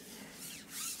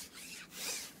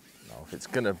 Now, if it's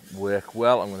going to work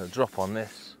well, I'm going to drop on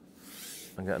this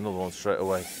and get another one straight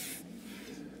away.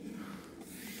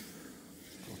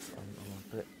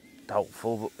 I'm a bit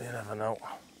doubtful, but you never know.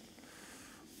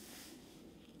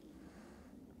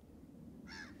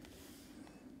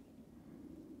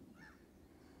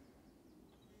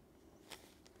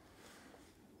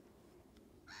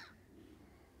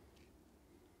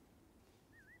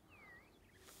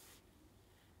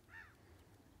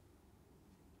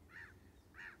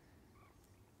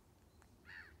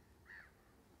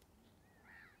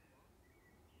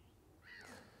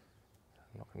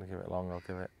 I'm not going to give it long, I'll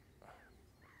give it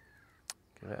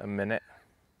a minute.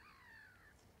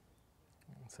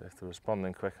 So if they're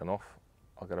responding quick enough,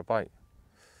 I'll get a bite.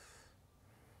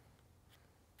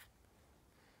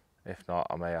 If not,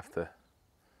 I may have to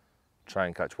try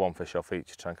and catch one fish off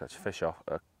each, try and catch a fish off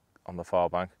on the far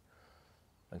bank,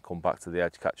 and come back to the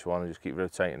edge, catch one, and just keep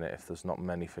rotating it if there's not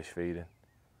many fish feeding.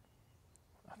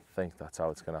 I think that's how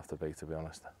it's going to have to be, to be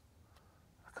honest. I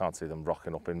can't see them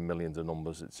rocking up in millions of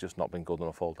numbers. It's just not been good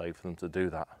enough all day for them to do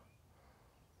that.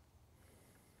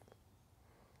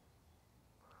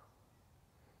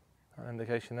 That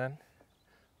indication then?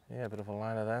 Yeah, a bit of a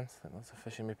liner then. I think that's a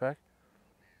fish in my peg.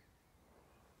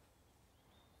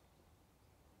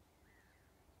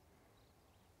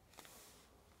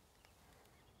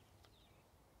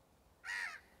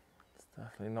 It's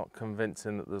definitely not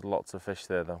convincing that there's lots of fish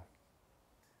there though.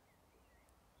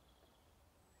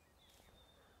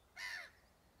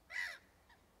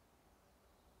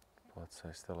 I'd say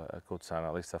still a good sign.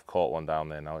 At least I've caught one down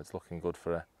there now. It's looking good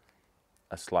for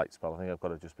a slight spell. I think I've got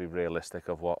to just be realistic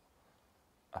of what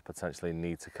I potentially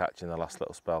need to catch in the last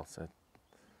little spell. So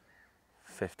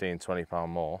 15, 20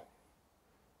 pound more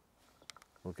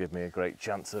will give me a great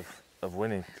chance of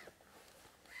winning.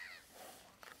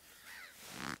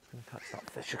 I'm going to catch that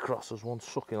fish across. There's one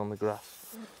sucking on the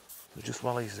grass. So just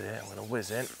while he's there, I'm going to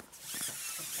whiz in.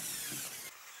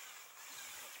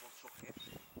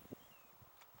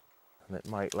 And it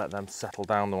might let them settle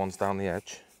down, the ones down the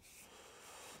edge.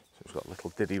 So we've got a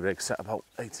little diddy rig set about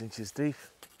 8 inches deep.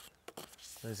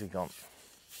 Where's he gone?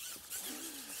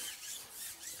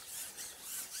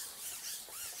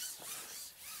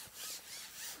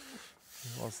 He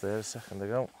was there a second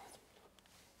ago.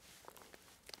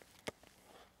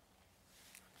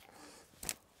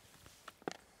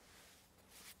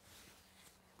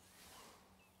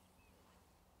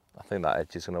 I think that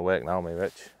edge is going to work now, me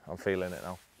Rich. I'm feeling it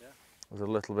now. Yeah. There's a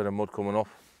little bit of mud coming up.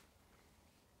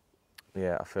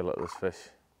 Yeah, I feel like there's fish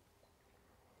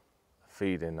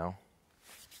feeding now.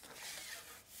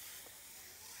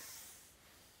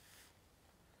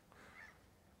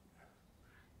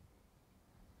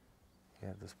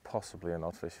 Yeah, there's possibly an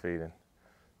odd fish feeding.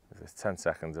 If it's 10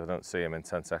 seconds, if I don't see him in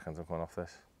 10 seconds, I'm coming off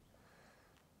this.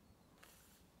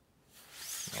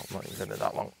 No, I'm not even going to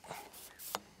that long.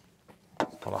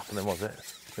 What happening, was it?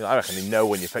 I reckon you know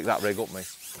when you pick that rig up, me.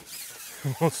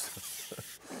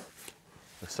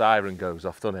 The siren goes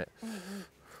off, doesn't it?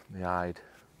 The hide.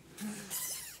 Quite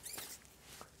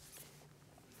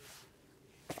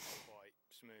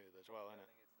smooth as well, isn't it?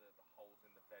 I think it's the holes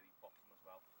in the very bottom as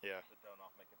well. Yeah. That don't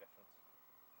half make a difference.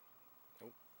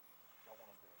 Nope. Don't want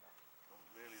them doing that.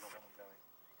 Really don't want them going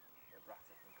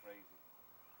erratic and crazy.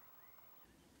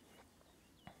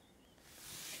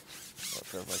 That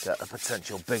feels like a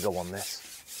potential bigger one, this.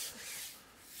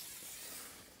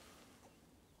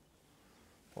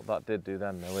 What that did do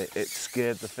then, though, it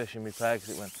scared the fish in my pegs.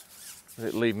 It went,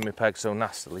 leaving my peg so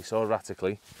nastily, so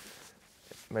erratically,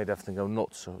 it made everything go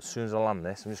nuts. So as soon as I land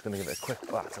this, I'm just going to give it a quick,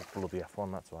 that's a bloody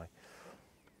F1, that's why.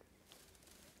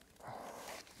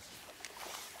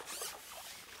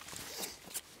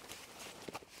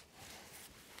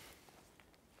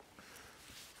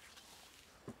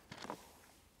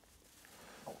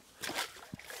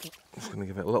 Just going to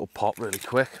give it a little pop really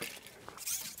quick.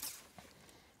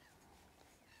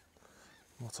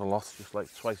 Not a lot, just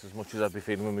like twice as much as I'd be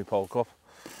feeding with my pole cup.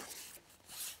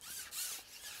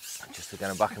 Just to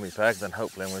get him back in my peg, then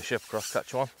hopefully I'm going to ship across,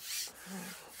 catch one.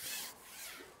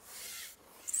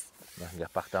 And I can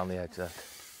get back down the edge then.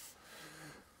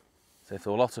 So if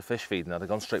there were lots of fish feeding, I'd have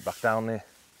gone straight back down there.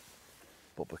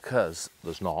 But because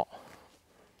there's not,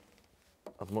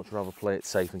 I'd much rather play it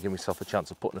safe and give myself a chance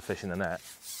of putting a fish in the net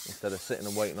instead of sitting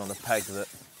and waiting on a peg that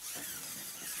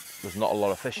there's not a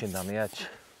lot of fishing down the edge.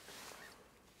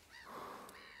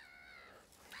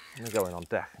 Let me go in on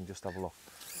deck and just have a look.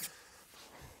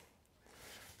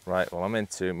 Right, well, I'm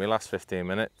into my last 15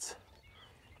 minutes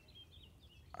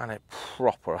and it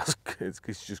proper has,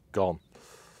 it's just gone.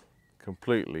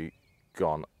 Completely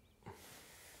gone.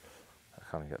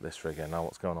 I can't get this rig in now.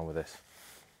 What's going on with this?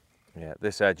 Yeah,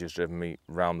 this edge has driven me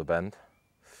round the bend.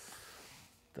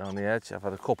 Down the edge, I've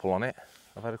had a couple on it.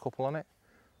 I've had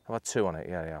 2 on it,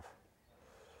 yeah, I have.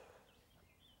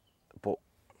 But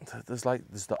there's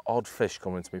the odd fish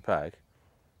coming to me peg,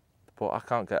 but I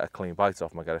can't get a clean bite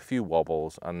off them. I get a few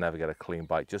wobbles and never get a clean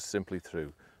bite, just simply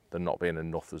through there not being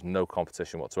enough. There's no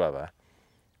competition whatsoever.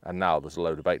 And now there's a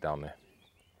load of bait down there.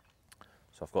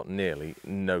 So I've got nearly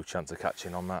no chance of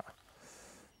catching on that.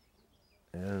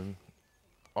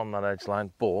 On that edge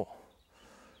line, but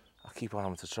I keep on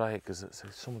having to try it because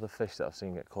some of the fish that I've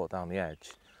seen get caught down the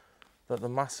edge, they're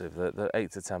massive. They're 8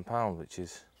 to 10 pounds, which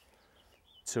is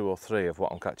 2 or 3 of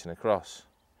what I'm catching across.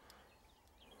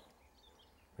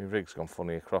 My rig's gone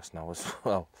funny across now as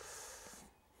well.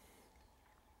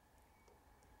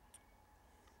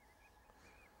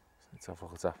 Let's have a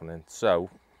look what's happening. So,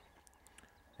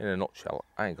 in a nutshell,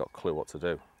 I ain't got a clue what to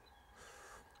do.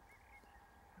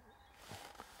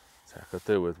 So I could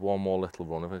do with one more little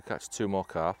run. If I catch 2 more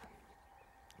carp,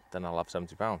 then I'll have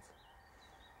 70 pounds.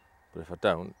 But if I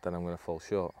don't, then I'm going to fall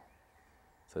short.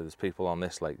 So there's people on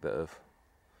this lake that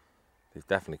they've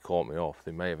definitely caught me off.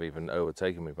 They may have even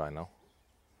overtaken me by now.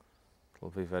 It'll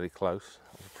be very close.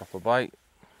 That was a proper bite.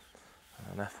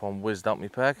 And an F1 whizzed out my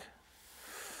peg.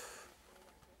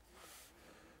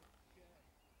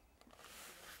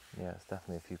 Yeah, it's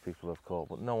definitely a few people have caught,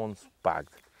 but no one's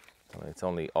bagged. I mean, it's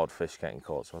only odd fish getting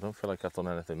caught, so I don't feel like I've done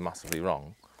anything massively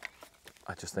wrong.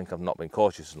 I just think I've not been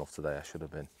cautious enough today. I should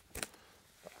have been.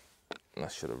 I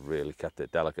should have really kept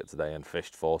it delicate today and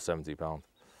fished for £70.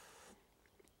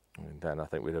 I mean, then I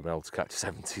think we'd have been able to catch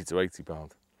 70 to 80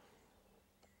 pounds.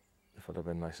 If I'd have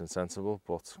been nice and sensible,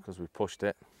 but because we pushed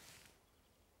it,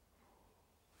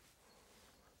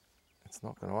 it's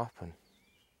not going to happen.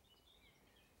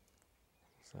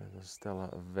 So there's still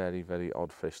a very, very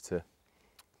odd fish to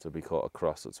be caught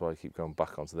across. That's why I keep going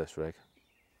back onto this rig.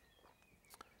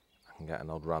 I can get an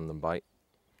odd random bite.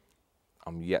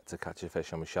 I'm yet to catch a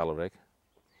fish on my shallow rig.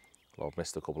 Well, I've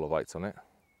missed a couple of bites on it.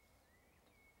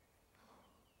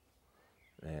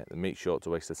 The meat's short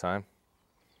to waste of time.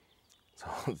 So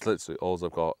literally all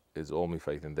I've got is all my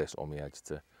faith in this on my edge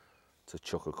to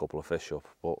chuck a couple of fish up.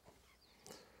 But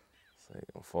see,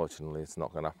 unfortunately it's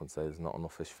not going to happen today. There's not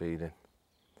enough fish feeding.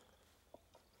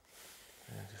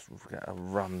 Yeah, just get a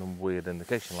random weird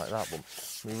indication like that, but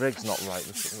my rig's not right.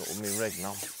 There's something up with my rig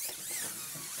now.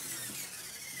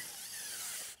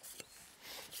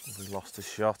 Have we lost a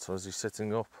shot, or is he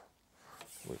sitting up?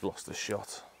 We've lost a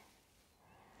shot.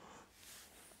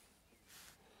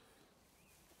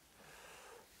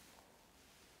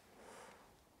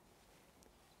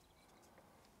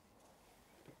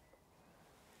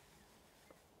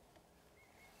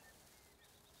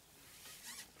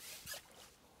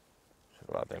 Should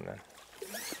have had him then.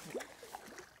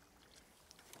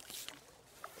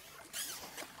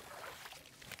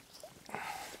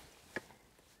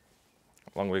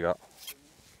 How long we got?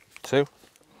 2.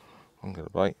 I'm gonna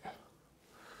bite.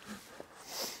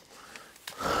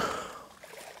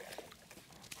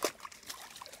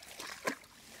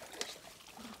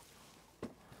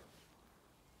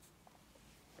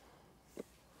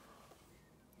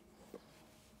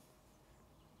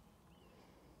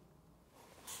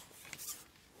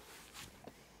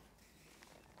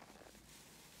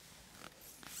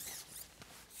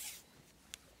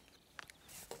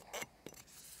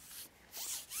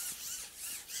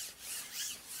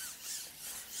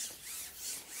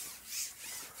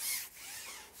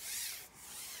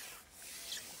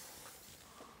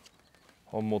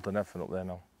 All mud and everything up there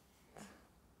now.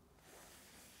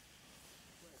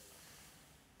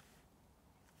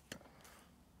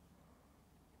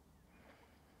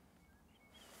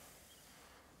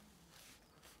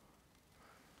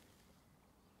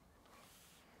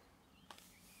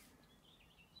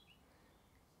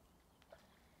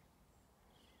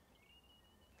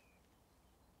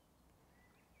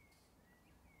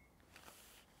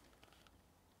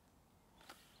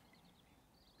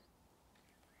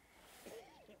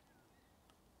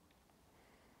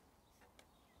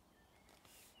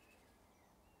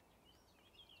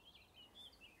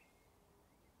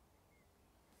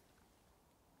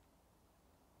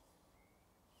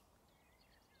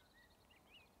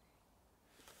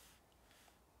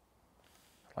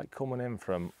 Like coming in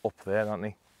from up there, aren't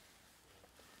they?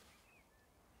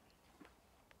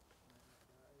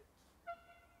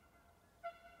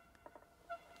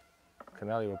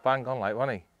 Canelli were bang on, like,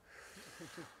 wasn't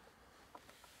he?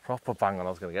 Proper bang on. I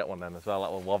was going to get one then as well.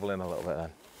 That was wobbling a little bit then.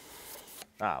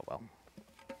 Ah, well.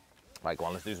 Right, go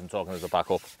on, let's do some talking as a back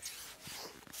up.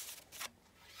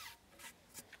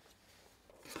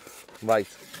 Right.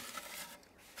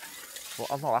 Well,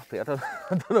 I'm not happy. I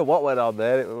don't know what went on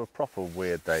there. It was a proper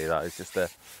weird day, that. It's just a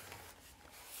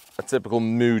typical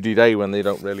moody day when they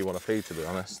don't really want to feed, to be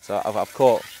honest. So I've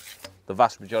caught the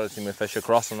vast majority of my fish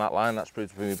across on that line. That's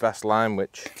proved to be my best line,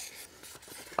 which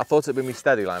I thought it'd be my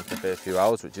steady line for the first few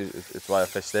hours, which is why I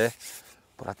fished there.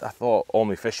 But I thought all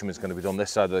my fishing was going to be done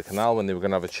this side of the canal when they were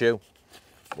going to have a chew.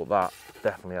 But that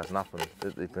definitely hasn't happened.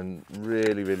 They've been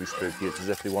really, really spooky. It's as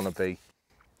if they want to be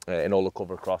in all the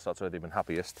cover across. That's where they've been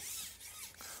happiest.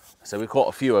 So we caught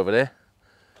a few over there,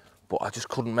 but I just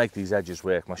couldn't make these edges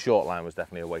work. My short line was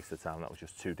definitely a waste of time. That was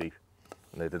just too deep,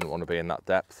 and they didn't want to be in that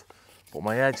depth. But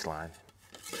my edge line,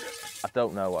 I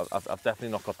don't know. I've definitely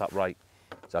not got that right.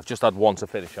 So I've just had one to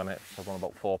finish on it. I've won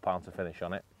about 4 pounds to finish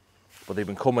on it. But they've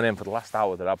been coming in for the last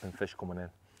hour. There have been fish coming in,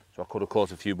 so I could have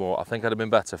caught a few more. I think I'd have been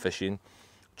better fishing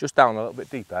just down a little bit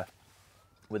deeper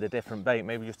with a different bait,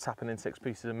 maybe just tapping in 6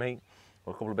 pieces of meat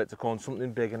or a couple of bits of corn,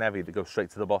 something big and heavy that goes straight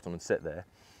to the bottom and sit there.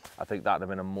 I think that'd have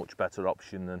been a much better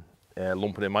option than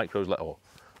lumping in micros, or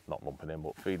not lumping in,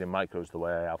 but feeding micros the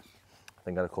way I have. I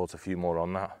think I'd have caught a few more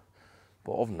on that.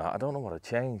 But other than that, I don't know what to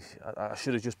change. I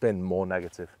should have just been more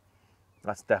negative.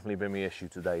 That's definitely been my issue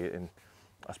today. And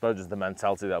I suppose it's the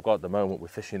mentality that I've got at the moment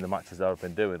with fishing the matches that I've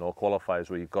been doing, or qualifiers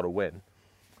where you've got to win.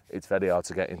 It's very hard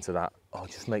to get into that, oh,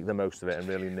 just make the most of it and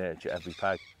really nurture every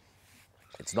peg.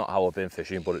 It's not how I've been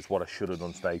fishing, but it's what I should have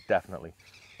done today, definitely.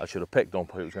 I should have picked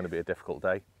up, it was going to be a difficult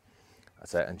day.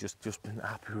 That's it, and just been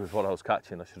happy with what I was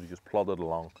catching. I should have just plodded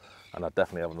along, and I'd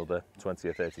definitely have another 20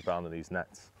 or 30 pound in these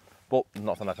nets. But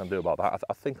nothing I can do about that.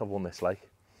 I think I've won this lake.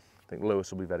 I think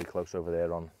Lewis will be very close over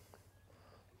there on, I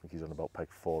think he's on about peg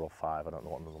 4 or 5, I don't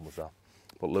know what the numbers are.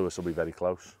 But Lewis will be very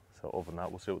close. So other than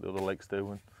that, we'll see what the other lakes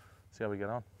do and see how we get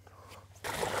on.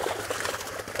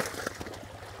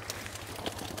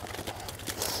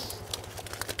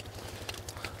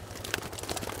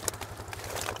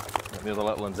 Get the other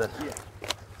little ones in. Yeah.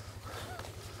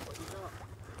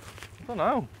 I don't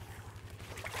know.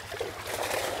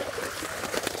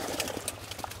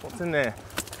 What's in there?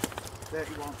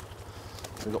 31.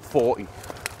 We've got 40.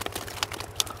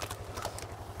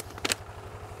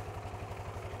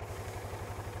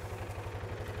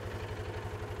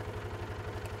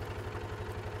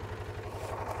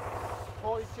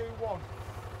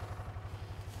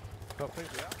 Don't think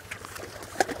that.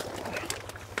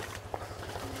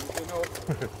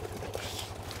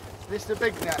 This the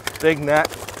big net? Big net,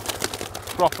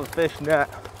 proper fish net.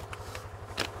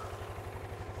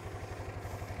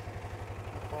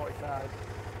 45.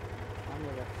 I'm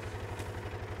with it.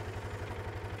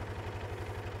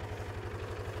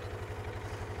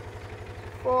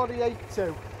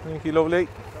 $48.2. Thank you, lovely.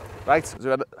 Right, so we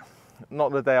had,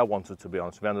 not the day I wanted, to be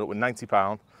honest. We ended up with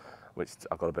 £90, which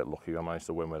I got a bit lucky. I managed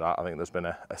to win with that. I think there's been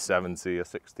a 70, a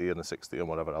 60 and a 60 and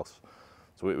whatever else.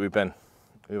 So we've had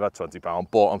 £20,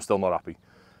 but I'm still not happy.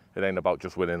 It ain't about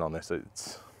just winning on this.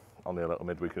 It's only a little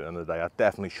midweek at the end of the day. I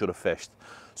definitely should have fished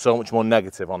so much more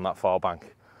negative on that far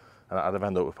bank. And I'd have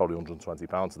ended up with probably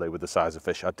 £120 today with the size of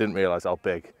fish. I didn't realise how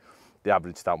big the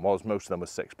average stamp was. Most of them were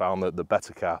 £6, the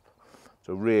better carp.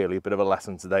 So really a bit of a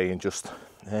lesson today in just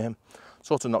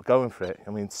sort of not going for it.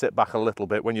 I mean, sit back a little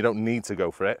bit when you don't need to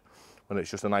go for it, when it's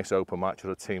just a nice open match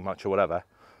or a team match or whatever,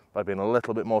 by being a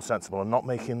little bit more sensible and not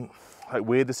making like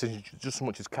weird decisions just as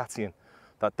much as cattying.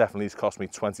 That definitely has cost me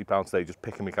 £20 today, just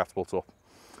picking my catapult up.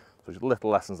 So just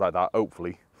little lessons like that,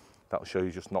 hopefully that'll show you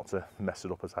just not to mess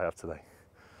it up as I have today.